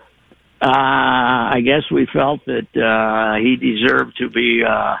 I guess we felt that he deserved to be,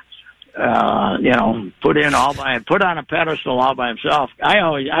 put on a pedestal all by himself.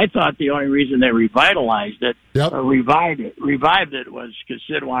 I thought the only reason they revitalized it, or revived it was because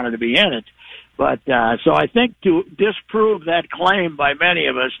Sid wanted to be in it. But so I think to disprove that claim by many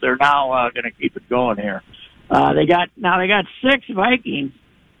of us, they're now going to keep it going here. They got 6 Vikings.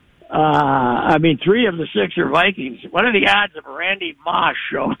 3 of the 6 are Vikings. What are the odds of Randy Moss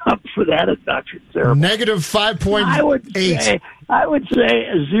showing up for that induction ceremony? Negative 5.8. I would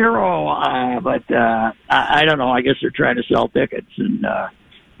say 0, but I don't know. I guess they're trying to sell tickets, and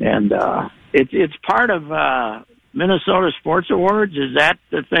it's part of Minnesota Sports Awards. Is that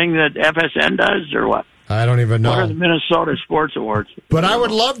the thing that FSN does, or what? I don't even know. What are the Minnesota Sports Awards? But I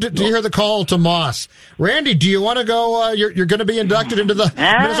would love to hear the call to Moss. Randy, do you want to go? You're going to be inducted into the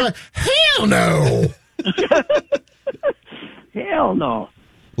Minnesota? Hell no. Hell no.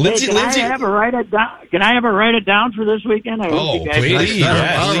 Lindsay, Can I have a write it down for this weekend? I hope you guys please,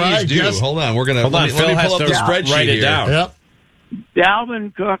 yes, do. Yes. Hold on, we're gonna Hold on. let me pull up the spreadsheet write it here. down. Yep.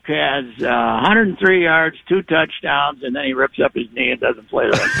 Dalvin Cook has 103 yards, 2 touchdowns, and then he rips up his knee and doesn't play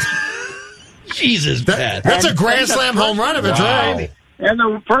the rest. Jesus, Pat. That's a Grand Slam home run if it's right. And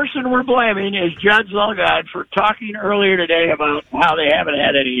the person we're blaming is Judd Zulgad for talking earlier today about how they haven't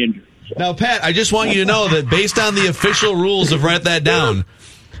had any injuries. Now, Pat, I just want you to know that based on the official rules of Write That Down,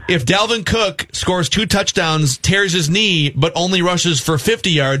 if Dalvin Cook scores 2 touchdowns, tears his knee, but only rushes for 50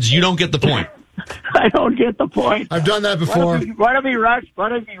 yards, you don't get the point. I don't get the point. I've done that before. What if he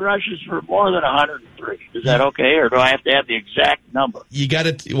rushes for more than 103? Is that okay, or do I have to have the exact number? You got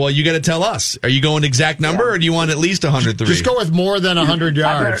to tell us. Are you going exact number, or do you want at least 103? Just go with more than 100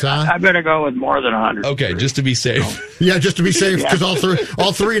 yards, I better go with more than 100. Okay, just to be safe. Yeah, just to be safe, because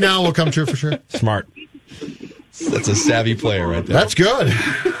all three now will come true for sure. Smart. That's a savvy player right there. That's good.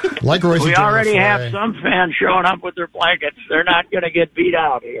 Like Royce. We already have some fans showing up with their blankets. They're not going to get beat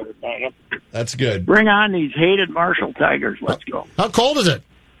out here, dang it. That's good. Bring on these hated Marshall Tigers. Let's go. How cold is it?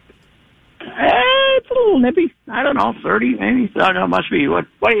 It's a little nippy. I don't know, 30 maybe. I don't know, must be. What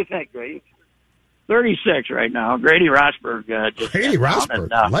do you think, Grady? 36 right now. Grady Rosberg. Grady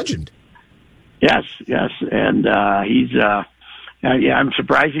Rosberg, legend. Yes. And he's... yeah, I'm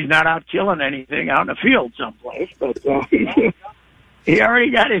surprised he's not out killing anything out in the field someplace, but he already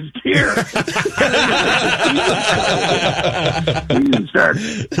got his gear.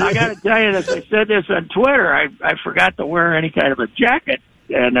 I got to tell you this. I said this on Twitter. I forgot to wear any kind of a jacket,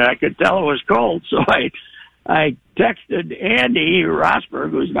 and I could tell it was cold, so I texted Andy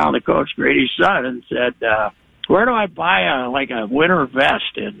Rosberg, who's now the coach, Grady's son, and said, where do I buy a winter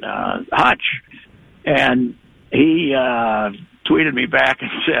vest in Hutch? And he tweeted me back and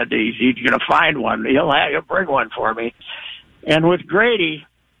said he's going to find one. He'll bring one for me. And with Grady,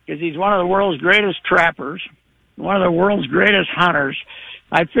 because he's one of the world's greatest trappers, one of the world's greatest hunters,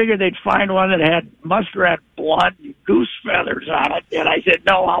 I figured they'd find one that had muskrat blood and goose feathers on it. And I said,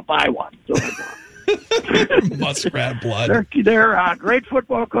 no, I'll buy one. So muskrat blood. They're great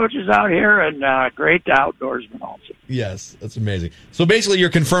football coaches out here and great outdoorsmen also. Yes, that's amazing. So basically you're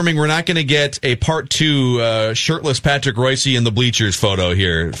confirming we're not going to get a part 2 shirtless Patrick Royce in the bleachers photo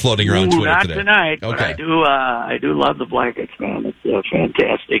here floating around Twitter not today. Tonight, okay. But I do love the blankets, man. It's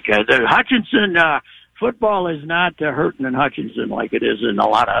fantastic. The Hutchinson football is not hurting in Hutchinson like it is in a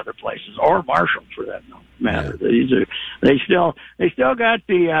lot of other places, or Marshall for that matter. Yeah. They still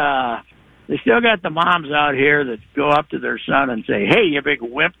got the moms out here that go up to their son and say, "Hey, you big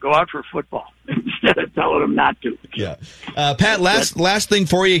wimp, go out for football," instead of telling them not to. Yeah, Pat. Last thing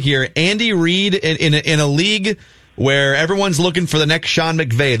for you here. Andy Reid in a league where everyone's looking for the next Sean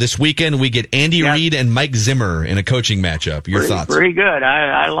McVay. This weekend we get Andy Reid and Mike Zimmer in a coaching matchup. Your thoughts? Pretty good.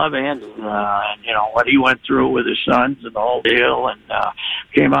 I love Andy. What he went through with his sons and the whole deal, and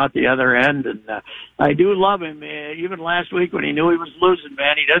came out the other end. And I do love him. Even last week when he knew he was losing,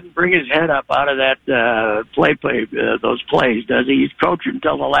 man, he doesn't bring his head up out of that those plays, does he? He's coaching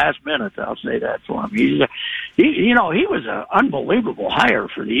until the last minute. I'll say that for him. He was an unbelievable hire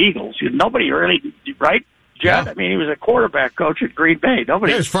for the Eagles. Nobody really, right? Judd. Yeah. I mean, he was a quarterback coach at Green Bay.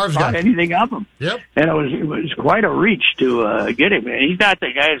 Nobody thought anything of him. Yep. And it was quite a reach to get him. And he's not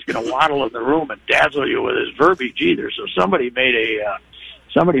the guy that's going to waddle in the room and dazzle you with his verbiage either. So somebody made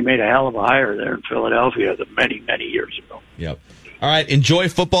a hell of a hire there in Philadelphia many years ago. Yep. All right. Enjoy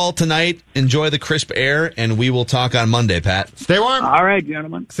football tonight. Enjoy the crisp air, and we will talk on Monday, Pat. Stay warm. All right,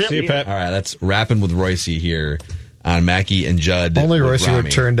 gentlemen. See you, Pat. All right. That's Rapping with Royce here on Mackie and Judd. Only Royce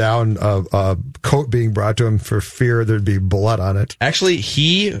would turn down a coat being brought to him for fear there'd be blood on it. Actually,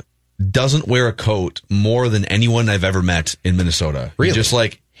 he doesn't wear a coat more than anyone I've ever met in Minnesota. Really? He just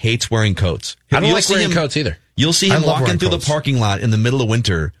hates wearing coats. I don't like wearing coats either. You'll see him walking through the parking lot in the middle of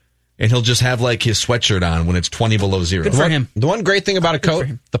winter, and he'll just have his sweatshirt on when it's 20 below zero. Good for him. The one great thing about a coat,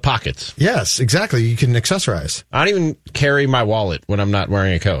 the pockets. Yes, exactly. You can accessorize. I don't even carry my wallet when I'm not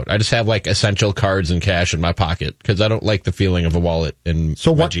wearing a coat. I just have essential cards and cash in my pocket because I don't like the feeling of a wallet in my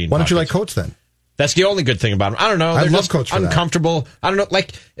jean why don't you pockets. like coats then? That's the only good thing about them. I don't know. I They're love just coats for uncomfortable. I don't know.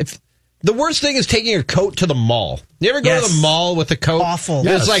 If the worst thing is taking a coat to the mall. You ever go to the mall with a coat? Awful.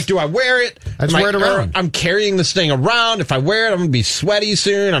 Yes. It's do I wear it? I just wear it around. I'm carrying this thing around. If I wear it, I'm going to be sweaty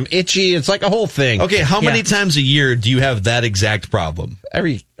soon. I'm itchy. It's like a whole thing. Okay, how many times a year do you have that exact problem?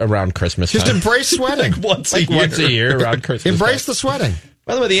 Around Christmas Just time. embrace sweating. Once a year around Christmas Embrace time. the sweating.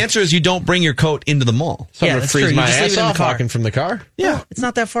 By the way, the answer is you don't bring your coat into the mall. So Yeah, I'm going to that's freeze true. You my just leave ass it in the off car. walking from the car? Yeah, it's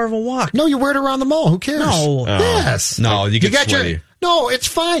not that far of a walk. No, you wear it around the mall. Who cares? No. Yes. No, you get got sweaty. No, it's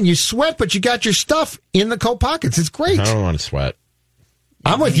fine. You sweat, but you got your stuff in the coat pockets. It's great. I don't want to sweat.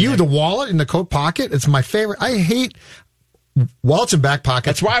 I'm with you. The wallet in the coat pocket. It's my favorite. I hate wallets in back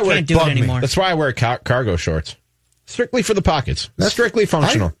pockets. That's why I wear Can't do it anymore. That's why I wear cargo shorts. Strictly for the pockets. That's strictly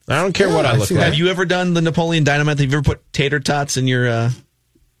functional. I don't care what I look like. Have you ever done the Napoleon Dynamite? Have you ever put tater tots in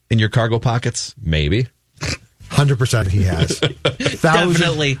your cargo pockets? Maybe. 100% he has.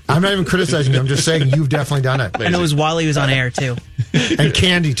 Definitely. I'm not even criticizing you. I'm just saying you've definitely done it. And it was while he was on air, too. And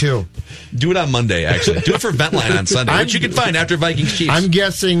Candy, too. Do it on Monday, actually. Do it for Ventline on Sunday, which you can find after Vikings Chiefs. I'm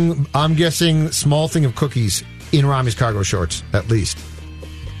guessing small thing of cookies in Rami's cargo shorts, at least.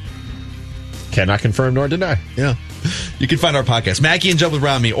 Cannot confirm nor deny. Yeah. You can find our podcast, Mackie and Judd with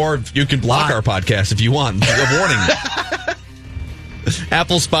Rami, or you can block our podcast if you want. A warning.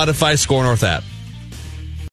 Apple, Spotify, Score North app.